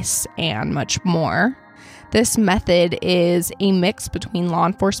 race, and much more. This method is a mix between law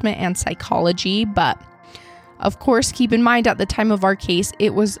enforcement and psychology, but of course, keep in mind at the time of our case,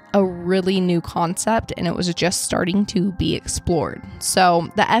 it was a really new concept and it was just starting to be explored. So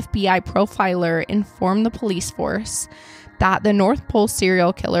the FBI profiler informed the police force that the North Pole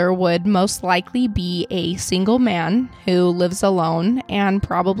serial killer would most likely be a single man who lives alone and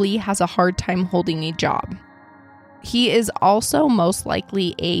probably has a hard time holding a job. He is also most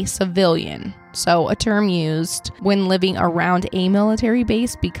likely a civilian. So a term used when living around a military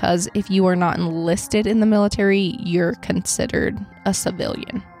base, because if you are not enlisted in the military, you're considered a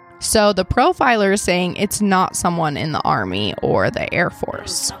civilian. So the profiler is saying it's not someone in the Army or the Air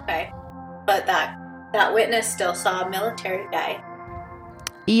Force. Okay. But that witness still saw a military guy.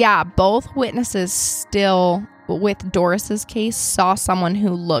 Yeah, both witnesses still, with Doris's case, saw someone who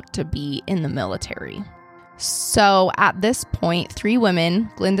looked to be in the military. So at this point, 3 women,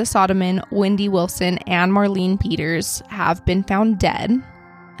 Glinda Sodeman, Wendy Wilson, and Marlene Peters, have been found dead.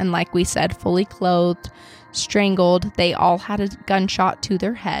 And like we said, fully clothed, strangled. They all had a gunshot to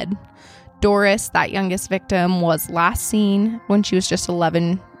their head. Doris, that youngest victim, was last seen when she was just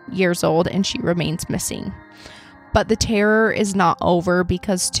 11 years old, and she remains missing. But the terror is not over,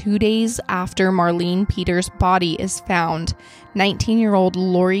 because 2 days after Marlene Peters' body is found, 19-year-old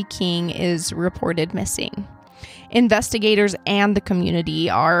Lori King is reported missing. Investigators and the community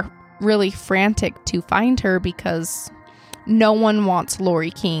are really frantic to find her, because no one wants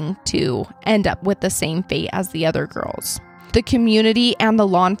Lori King to end up with the same fate as the other girls. The community and the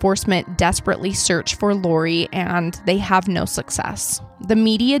law enforcement desperately search for Lori, and they have no success. The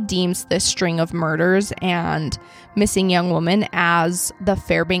media deems this string of murders and missing young women as the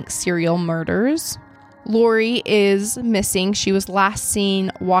Fairbanks serial murders. Lori is missing. She was last seen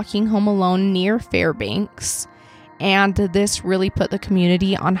walking home alone near Fairbanks, and this really put the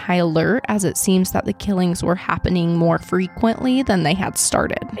community on high alert, as it seems that the killings were happening more frequently than they had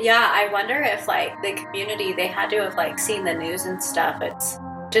started. Yeah, I wonder if, like, the community, they had to have, like, seen the news and stuff. It's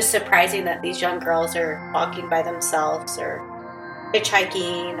just surprising that these young girls are walking by themselves or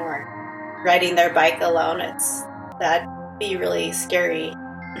hitchhiking or riding their bike alone. That'd be really scary.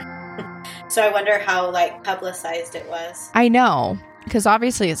 So I wonder how, like, publicized it was. I know, because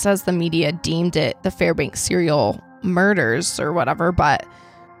obviously it says the media deemed it the Fairbanks serial murders or whatever, but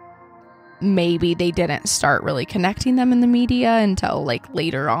maybe they didn't start really connecting them in the media until, like,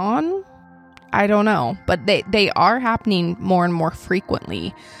 later on. I don't know, but they are happening more and more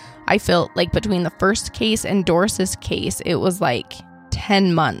frequently. I feel like between the first case and Doris's case, it was like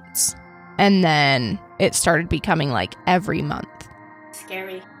 10 months, and then it started becoming like every month.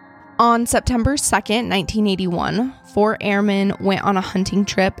 Scary. On September 2nd, 1981, 4 airmen went on a hunting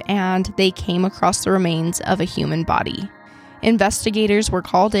trip, and they came across the remains of a human body. Investigators were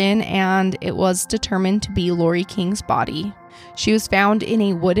called in, and it was determined to be Lori King's body. She was found in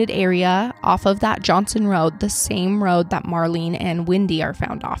a wooded area off of that Johnson Road, the same road that Marlene and Wendy are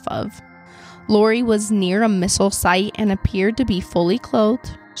found off of. Lori was near a missile site and appeared to be fully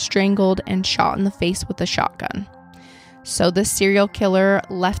clothed, strangled, and shot in the face with a shotgun. So the serial killer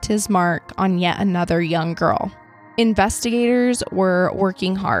left his mark on yet another young girl. Investigators were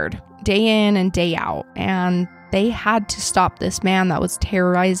working hard, day in and day out, and they had to stop this man that was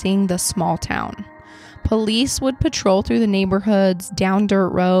terrorizing the small town. Police would patrol through the neighborhoods, down dirt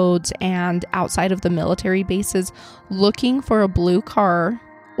roads, and outside of the military bases, looking for a blue car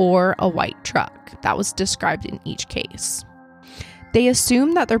or a white truck that was described in each case. They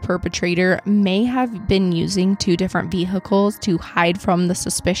assumed that their perpetrator may have been using 2 different vehicles to hide from the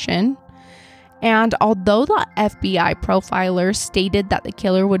suspicion. And although the FBI profiler stated that the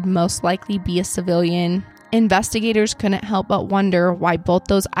killer would most likely be a civilian, investigators couldn't help but wonder why both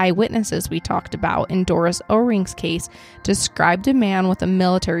those eyewitnesses we talked about in Doris O-Ring's case described a man with a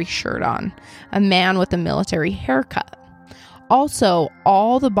military shirt on, a man with a military haircut. Also,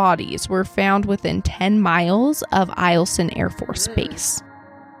 all the bodies were found within 10 miles of Eielson Air Force Base.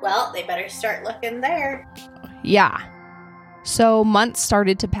 Well, they better start looking there. Yeah. So months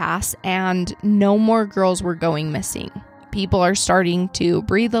started to pass, and no more girls were going missing. People are starting to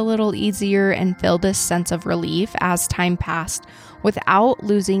breathe a little easier and feel this sense of relief as time passed without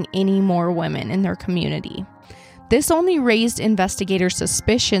losing any more women in their community. This only raised investigators'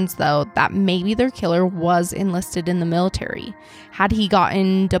 suspicions, though, that maybe their killer was enlisted in the military. Had he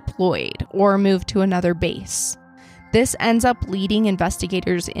gotten deployed or moved to another base? This ends up leading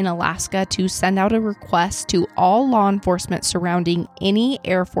investigators in Alaska to send out a request to all law enforcement surrounding any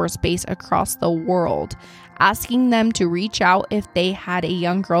Air Force base across the world, asking them to reach out if they had a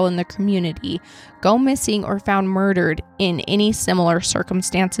young girl in the community go missing or found murdered in any similar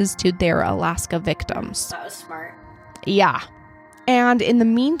circumstances to their Alaska victims. That was smart. Yeah. And in the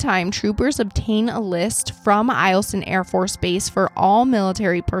meantime, troopers obtain a list from Eielson Air Force Base for all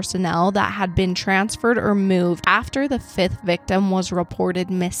military personnel that had been transferred or moved after the 5th victim was reported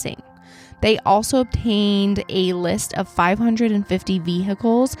missing. They also obtained a list of 550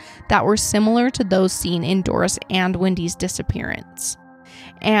 vehicles that were similar to those seen in Doris and Wendy's disappearance.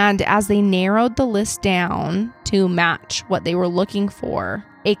 And as they narrowed the list down to match what they were looking for,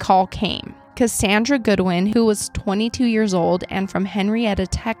 a call came. Cassandra Goodwin, who was 22 years old and from Henrietta,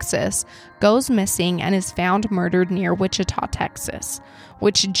 Texas, goes missing and is found murdered near Wichita, Texas,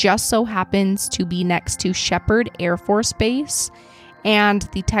 which just so happens to be next to Shepherd Air Force Base. And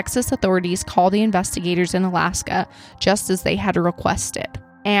the Texas authorities call the investigators in Alaska just as they had requested.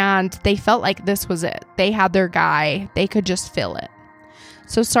 And they felt like this was it. They had their guy. They could just fill it.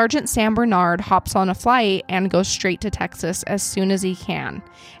 So Sergeant Sam Bernard hops on a flight and goes straight to Texas as soon as he can.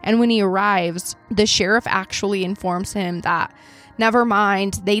 And when he arrives, the sheriff actually informs him that, never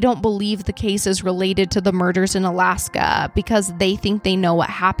mind, they don't believe the case is related to the murders in Alaska because they think they know what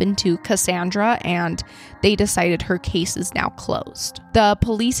happened to Cassandra and they decided her case is now closed. The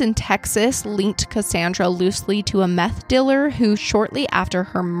police in Texas linked Cassandra loosely to a meth dealer who shortly after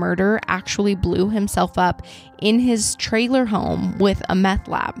her murder actually blew himself up in his trailer home with a meth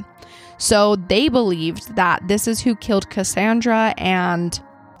lab. So they believed that this is who killed Cassandra, and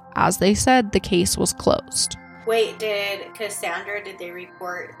as they said, the case was closed. Wait, did they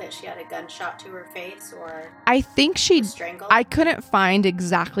report that she had a gunshot to her face, or I think she strangled? I couldn't find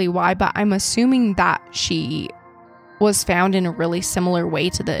exactly why, but I'm assuming that she was found in a really similar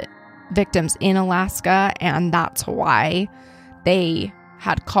way to the victims in Alaska, and that's why they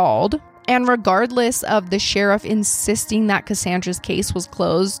had called. And regardless of the sheriff insisting that Cassandra's case was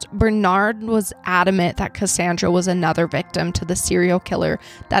closed, Bernard was adamant that Cassandra was another victim to the serial killer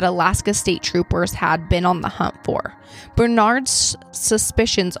that Alaska state troopers had been on the hunt for. Bernard's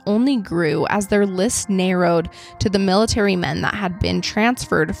suspicions only grew as their list narrowed to the military men that had been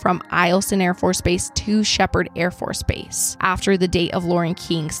transferred from Eielson Air Force Base to Shepherd Air Force Base after the date of Lauren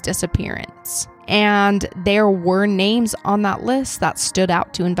King's disappearance. And there were names on that list that stood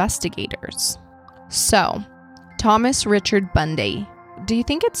out to investigators. So, Thomas Richard Bunday. Do you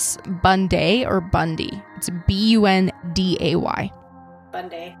think it's Bunday or Bundy? It's Bunday.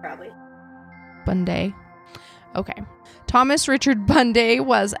 Bunday, probably. Bunday. Okay. Thomas Richard Bunday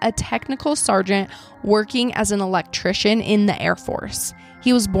was a technical sergeant working as an electrician in the Air Force.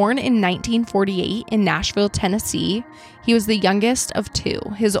 He was born in 1948 in Nashville, Tennessee. He was the youngest of two.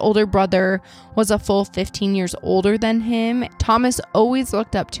 His older brother was a full 15 years older than him. Thomas always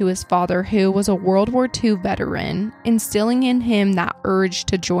looked up to his father, who was a World War II veteran, instilling in him that urge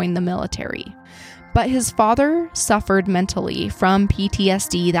to join the military. But his father suffered mentally from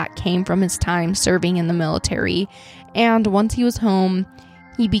PTSD that came from his time serving in the military. And once he was home,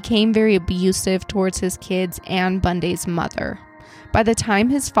 he became very abusive towards his kids and Bunday's mother. By the time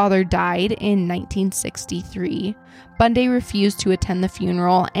his father died in 1963, Bunday refused to attend the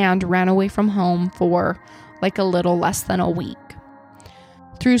funeral and ran away from home for a little less than a week.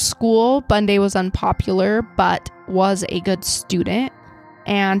 Through school, Bunday was unpopular but was a good student,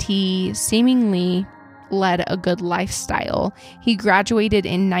 and he seemingly led a good lifestyle. He graduated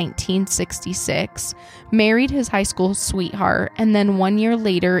in 1966, married his high school sweetheart, and then 1 year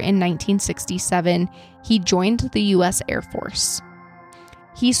later in 1967, he joined the U.S. Air Force.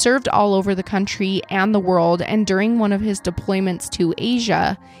 He served all over the country and the world, and during one of his deployments to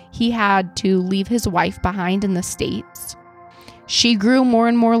Asia, he had to leave his wife behind in the States. She grew more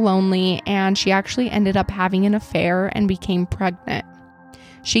and more lonely, and she actually ended up having an affair and became pregnant.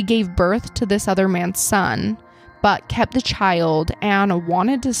 She gave birth to this other man's son, but kept the child and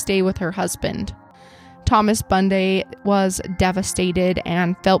wanted to stay with her husband. Thomas Bunday was devastated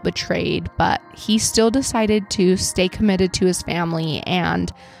and felt betrayed, but he still decided to stay committed to his family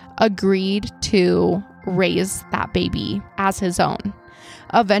and agreed to raise that baby as his own.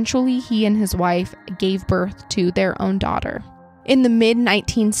 Eventually, he and his wife gave birth to their own daughter. In the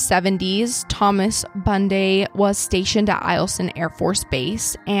mid-1970s, Thomas Bunday was stationed at Eielson Air Force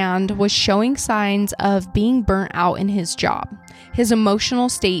Base and was showing signs of being burnt out in his job. His emotional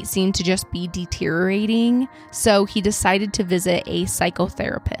state seemed to just be deteriorating, so he decided to visit a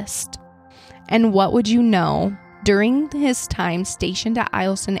psychotherapist. And what would you know, during his time stationed at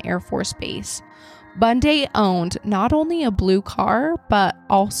Eielson Air Force Base, Bunday owned not only a blue car, but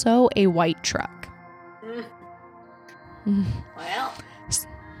also a white truck. Well,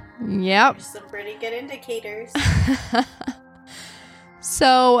 yep. There's some pretty good indicators.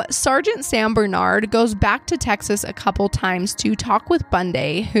 So, Sergeant Sam Bernard goes back to Texas a couple times to talk with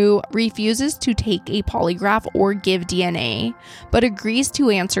Bunday, who refuses to take a polygraph or give DNA, but agrees to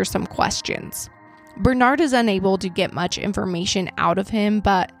answer some questions. Bernard is unable to get much information out of him,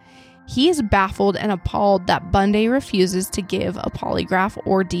 but he is baffled and appalled that Bunday refuses to give a polygraph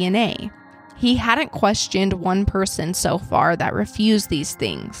or DNA. He hadn't questioned one person so far that refused these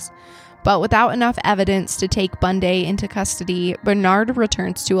things. But without enough evidence to take Bunday into custody, Bernard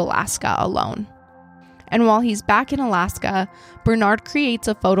returns to Alaska alone. And while he's back in Alaska, Bernard creates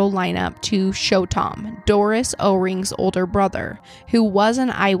a photo lineup to show Tom, Doris O-Ring's older brother, who was an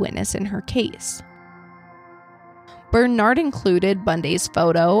eyewitness in her case. Bernard included Bunday's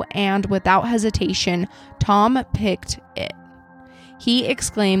photo, and without hesitation, Tom picked it. He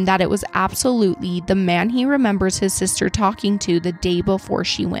exclaimed that it was absolutely the man he remembers his sister talking to the day before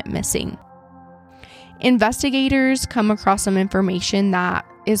she went missing. Investigators come across some information that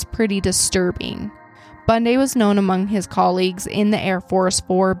is pretty disturbing. Bunday was known among his colleagues in the Air Force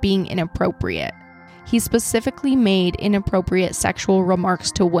for being inappropriate. He specifically made inappropriate sexual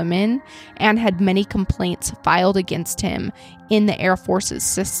remarks to women and had many complaints filed against him in the Air Force's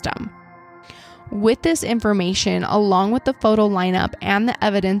system. With this information, along with the photo lineup and the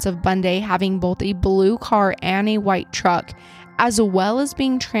evidence of Bunday having both a blue car and a white truck, as well as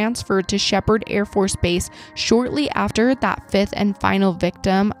being transferred to Shepherd Air Force Base shortly after that fifth and final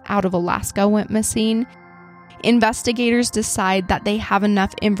victim out of Alaska went missing, investigators decide that they have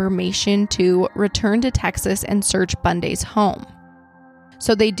enough information to return to Texas and search Bunday's home.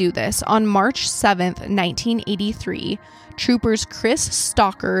 So they do this. On March 7th, 1983, troopers Chris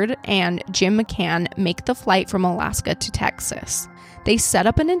Stockard and Jim McCann make the flight from Alaska to Texas. They set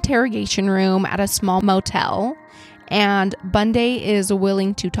up an interrogation room at a small motel, and Bunday is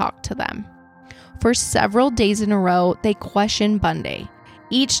willing to talk to them. For several days in a row, they question Bunday,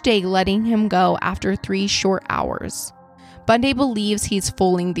 each day letting him go after 3 short hours. Bunday believes he's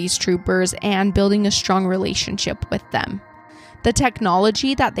fooling these troopers and building a strong relationship with them. The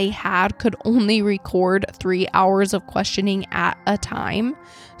technology that they had could only record 3 hours of questioning at a time,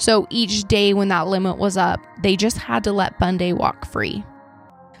 so each day when that limit was up, they just had to let Bunday walk free.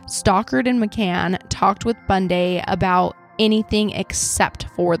 Stockard and McCann talked with Bunday about anything except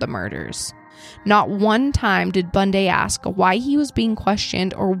for the murders. Not one time did Bunday ask why he was being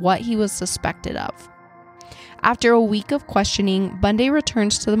questioned or what he was suspected of. After a week of questioning, Bunday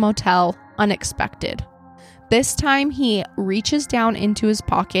returns to the motel unexpected. This time, he reaches down into his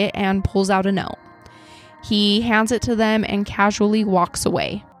pocket and pulls out a note. He hands it to them and casually walks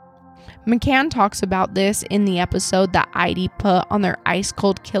away. McCann talks about this in the episode that ID put on their Ice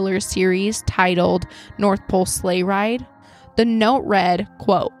Cold Killer series titled North Pole Sleigh Ride. The note read,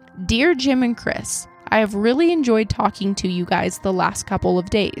 quote, "Dear Jim and Chris, I have really enjoyed talking to you guys the last couple of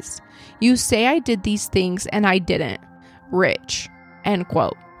days. You say I did these things and I didn't. Rich." End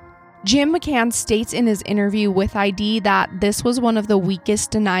quote. Jim McCann states in his interview with ID that this was one of the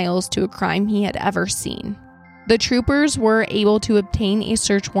weakest denials to a crime he had ever seen. The troopers were able to obtain a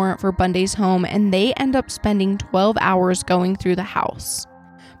search warrant for Bunday's home, and they end up spending 12 hours going through the house.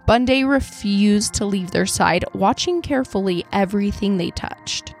 Bunday refused to leave their side, watching carefully everything they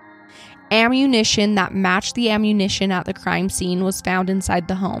touched. Ammunition that matched the ammunition at the crime scene was found inside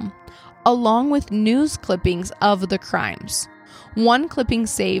the home, along with news clippings of the crimes. One clipping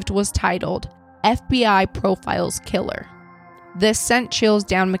saved was titled, "FBI Profiles Killer." This sent chills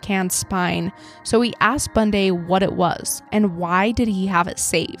down McCann's spine, so he asked Bunday what it was and why did he have it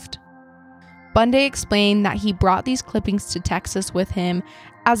saved. Bunday explained that he brought these clippings to Texas with him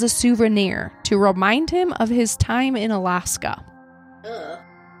as a souvenir to remind him of his time in Alaska. Ugh.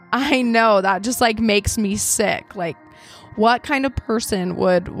 I know, that just makes me sick. What kind of person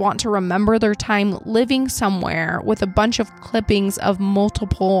would want to remember their time living somewhere with a bunch of clippings of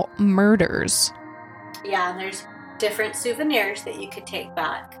multiple murders? Yeah, and there's different souvenirs that you could take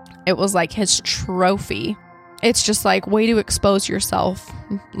back. It was like his trophy. It's just way to expose yourself.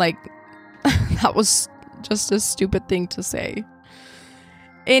 That was just a stupid thing to say.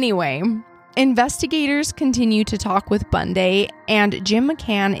 Anyway, investigators continue to talk with Bunday, and Jim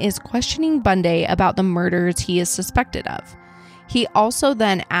McCann is questioning Bunday about the murders he is suspected of. He also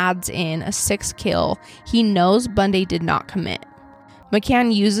then adds in a 6th kill he knows Bunday did not commit.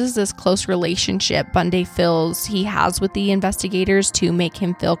 McCann uses this close relationship Bunday feels he has with the investigators to make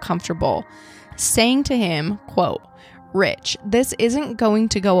him feel comfortable, saying to him, quote, "Rich, this isn't going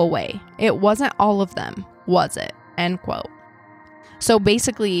to go away. It wasn't all of them, was it?" End quote. So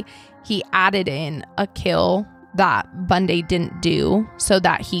basically, he added in a kill that Bunday didn't do so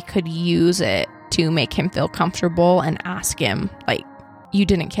that he could use it to make him feel comfortable and ask him, you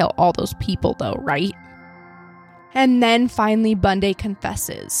didn't kill all those people though, right? And then finally Bunday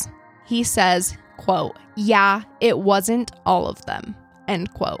confesses. He says, quote, "Yeah, it wasn't all of them,"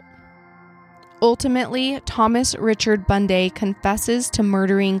 end quote. Ultimately, Thomas Richard Bunday confesses to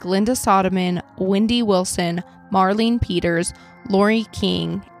murdering Glinda Sodeman, Wendy Wilson, Marlene Peters, Lori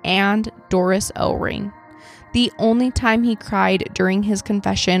King, and Doris O-Ring. The only time he cried during his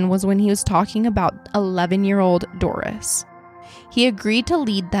confession was when he was talking about 11-year-old Doris. He agreed to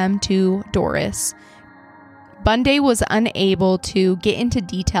lead them to Doris, Bundy was unable to get into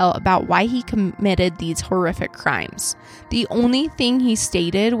detail about why he committed these horrific crimes. The only thing he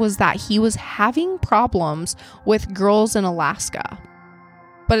stated was that he was having problems with girls in Alaska.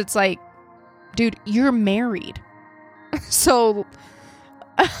 But it's like, dude, you're married. So...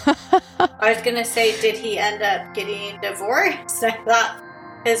 I was going to say, did he end up getting divorced? I thought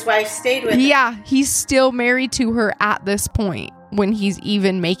his wife stayed with him. Yeah, he's still married to her at this point when he's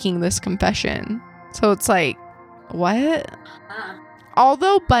even making this confession. So it's like, what?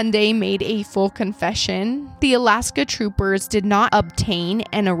 Although Bundy made a full confession, the Alaska troopers did not obtain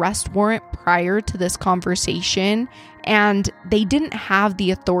an arrest warrant prior to this conversation, and they didn't have the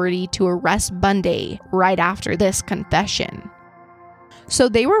authority to arrest Bundy right after this confession. So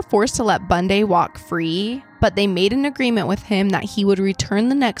they were forced to let Bundy walk free, but they made an agreement with him that he would return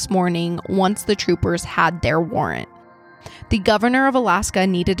the next morning once the troopers had their warrant. The governor of Alaska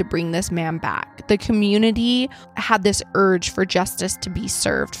needed to bring this man back. The community had this urge for justice to be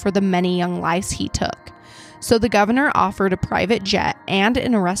served for the many young lives he took. So the governor offered a private jet and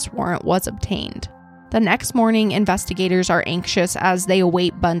an arrest warrant was obtained. The next morning, investigators are anxious as they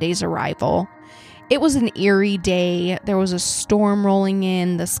await Bundy's arrival. It was an eerie day. There was a storm rolling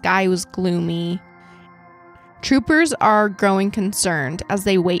in. The sky was gloomy. Troopers are growing concerned as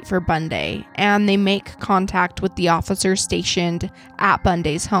they wait for Bundy, and they make contact with the officers stationed at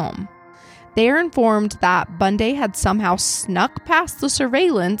Bundy's home. They are informed that Bundy had somehow snuck past the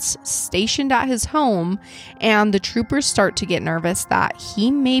surveillance stationed at his home, and the troopers start to get nervous that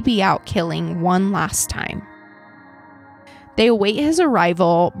he may be out killing one last time. They await his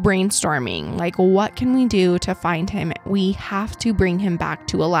arrival, brainstorming, like, what can we do to find him? We have to bring him back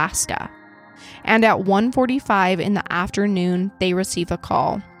to Alaska. And at 1:45 in the afternoon, they receive a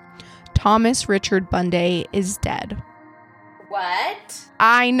call. Thomas Richard Bundy is dead. What?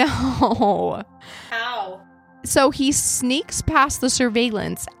 I know. How? So he sneaks past the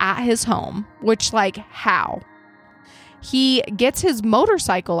surveillance at his home, which, like, how? He gets his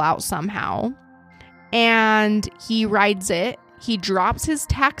motorcycle out somehow, and he rides it. He drops his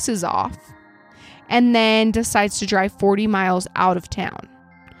taxes off, and then decides to drive 40 miles out of town.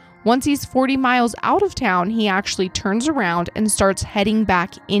 Once he's 40 miles out of town, he actually turns around and starts heading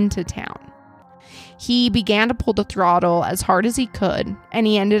back into town. He began to pull the throttle as hard as he could, and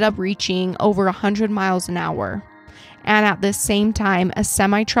he ended up reaching over 100 miles an hour. And at the same time, a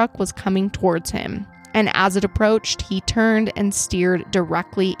semi-truck was coming towards him. And as it approached, he turned and steered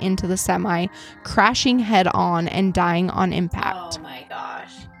directly into the semi, crashing head on and dying on impact. Oh my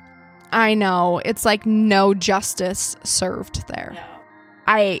gosh. I know. It's like no justice served there. No.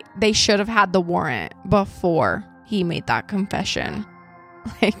 They should have had the warrant before he made that confession.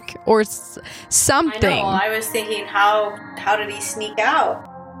 Like, or something. I know. I was thinking, how did he sneak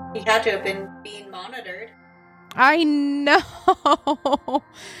out? He had to have been being monitored. I know.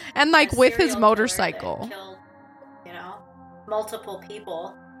 And like with his motorcycle. Killed, multiple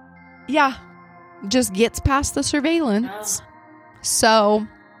people. Yeah. Just gets past the surveillance. Oh. So,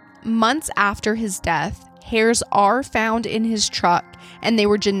 months after his death, hairs are found in his truck, and they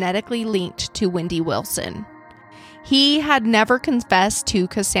were genetically linked to Wendy Wilson. He had never confessed to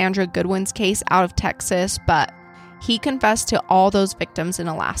Cassandra Goodwin's case out of Texas, but he confessed to all those victims in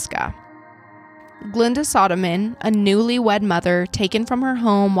Alaska. Glinda Soderman, a newlywed mother taken from her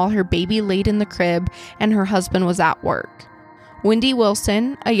home while her baby laid in the crib and her husband was at work. Wendy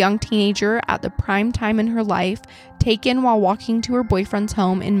Wilson, a young teenager at the prime time in her life, taken while walking to her boyfriend's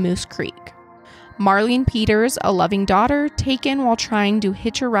home in Moose Creek. Marlene Peters, a loving daughter, taken while trying to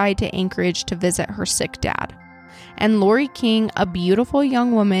hitch a ride to Anchorage to visit her sick dad. And Lori King, a beautiful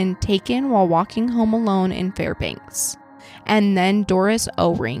young woman, taken while walking home alone in Fairbanks. And then Doris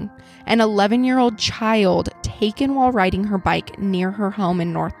O-Ring, an 11-year-old child, taken while riding her bike near her home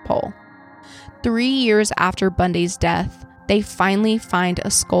in North Pole. 3 years after Bundy's death, they finally find a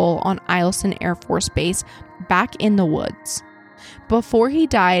skull on Eielson Air Force Base back in the woods. Before he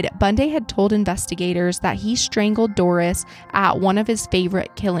died, Bundy had told investigators that he strangled Doris at one of his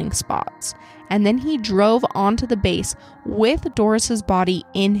favorite killing spots, and then he drove onto the base with Doris's body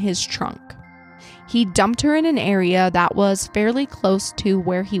in his trunk. He dumped her in an area that was fairly close to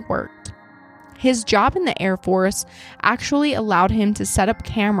where he worked. His job in the Air Force actually allowed him to set up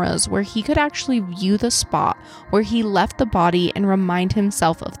cameras where he could actually view the spot where he left the body and remind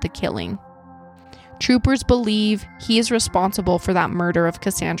himself of the killing. Troopers believe he is responsible for that murder of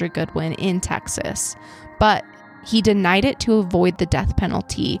Cassandra Goodwin in Texas, but he denied it to avoid the death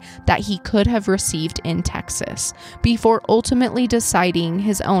penalty that he could have received in Texas before ultimately deciding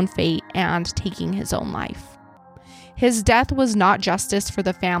his own fate and taking his own life. His death was not justice for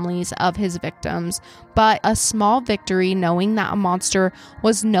the families of his victims, but a small victory knowing that a monster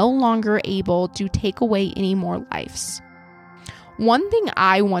was no longer able to take away any more lives. One thing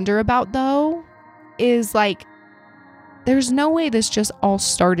I wonder about, though, is like, there's no way this just all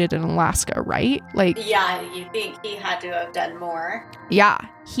started in Alaska, right? Yeah, you think he had to have done more. Yeah,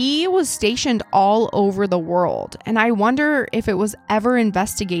 he was stationed all over the world, and I wonder if it was ever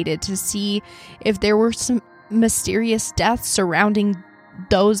investigated to see if there were some mysterious deaths surrounding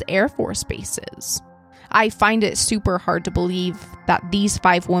those Air Force bases. I find it super hard to believe that these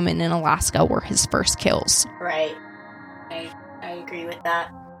 5 women in Alaska were his first kills. Right. I agree with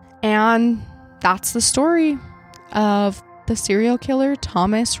that. And that's the story of the serial killer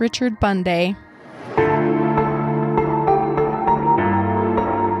Thomas Richard Bundy.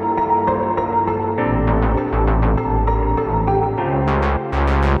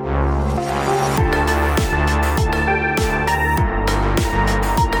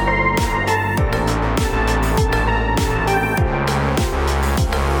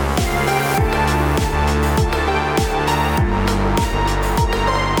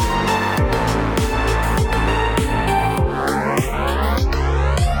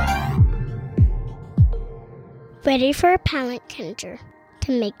 Ready for a palate cleanser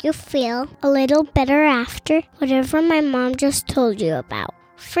to make you feel a little better after whatever my mom just told you about.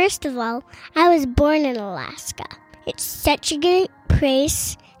 First of all, I was born in Alaska. It's such a great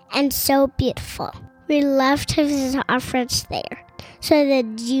place and so beautiful. We love to visit our friends there. So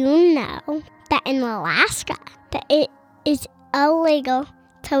did you know that in Alaska that it is illegal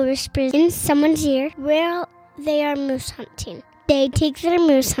to whisper in someone's ear while they are moose hunting? They take their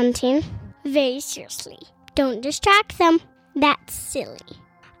moose hunting very seriously. Don't distract them. That's silly.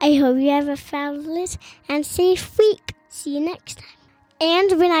 I hope you have a fabulous and safe week. See you next time.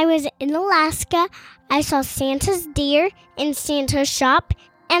 And when I was in Alaska, I saw Santa's deer in Santa's shop,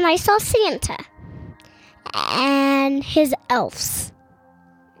 and I saw Santa and his elves.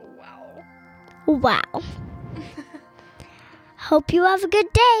 Wow. Hope you have a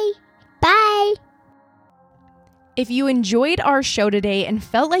good day. Bye. If you enjoyed our show today and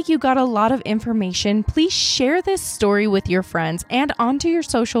felt like you got a lot of information, please share this story with your friends and onto your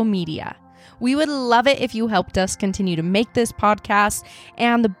social media. We would love it if you helped us continue to make this podcast,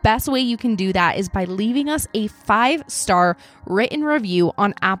 and the best way you can do that is by leaving us a 5-star written review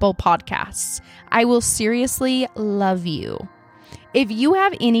on Apple Podcasts. I will seriously love you. If you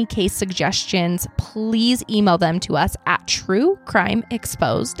have any case suggestions, please email them to us at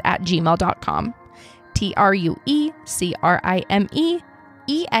truecrimeexposed@gmail.com.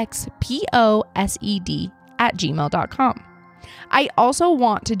 truecrimeexposed@gmail.com. I also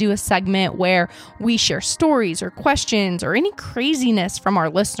want to do a segment where we share stories or questions or any craziness from our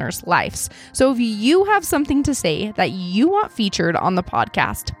listeners' lives. So if you have something to say that you want featured on the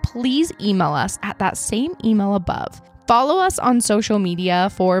podcast, please email us at that same email above. Follow us on social media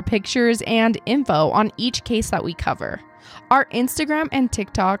for pictures and info on each case that we cover. Our Instagram and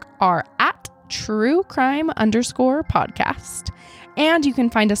TikTok are at truecrime_podcast. And you can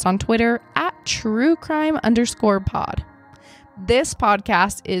find us on Twitter at truecrime_pod. This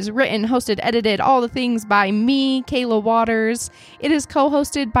podcast is written, hosted, edited, all the things by me, Kayla Waters. It is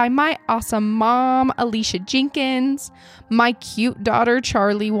co-hosted by my awesome mom, Alicia Jenkins. My cute daughter,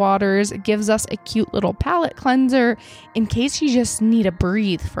 Charlie Waters, gives us a cute little palate cleanser in case you just need to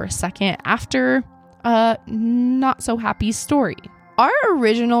breathe for a second after a not so happy story. Our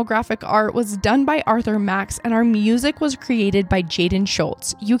original graphic art was done by Arthur Max, and our music was created by Jaden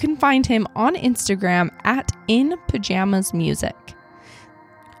Schultz. You can find him on Instagram at In Pajamas Music.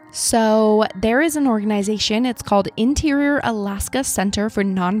 So there is an organization, it's called Interior Alaska Center for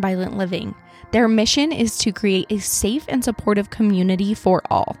Nonviolent Living. Their mission is to create a safe and supportive community for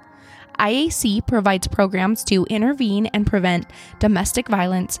all. IAC provides programs to intervene and prevent domestic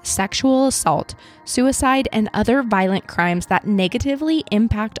violence, sexual assault, suicide, and other violent crimes that negatively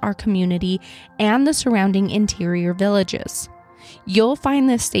impact our community and the surrounding interior villages. You'll find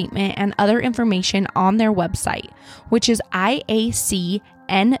this statement and other information on their website, which is iacnvl.org.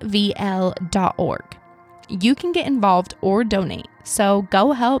 You can get involved or donate, so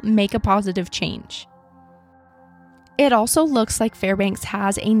go help make a positive change. It also looks like Fairbanks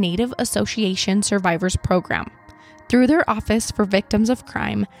has a Native Association Survivors Program. Through their Office for Victims of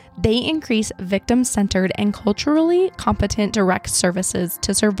Crime, they increase victim-centered and culturally competent direct services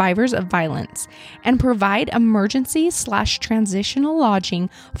to survivors of violence and provide emergency/transitional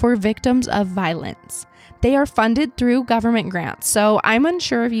lodging for victims of violence. They are funded through government grants, so I'm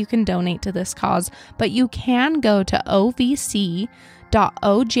unsure if you can donate to this cause, but you can go to ovc.org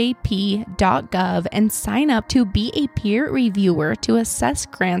www.ojp.gov and sign up to be a peer reviewer to assess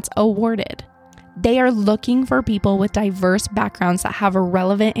grants awarded. They are looking for people with diverse backgrounds that have a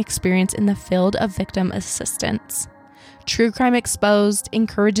relevant experience in the field of victim assistance. True Crime Exposed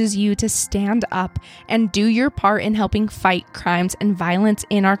encourages you to stand up and do your part in helping fight crimes and violence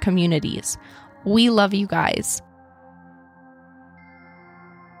in our communities. We love you guys.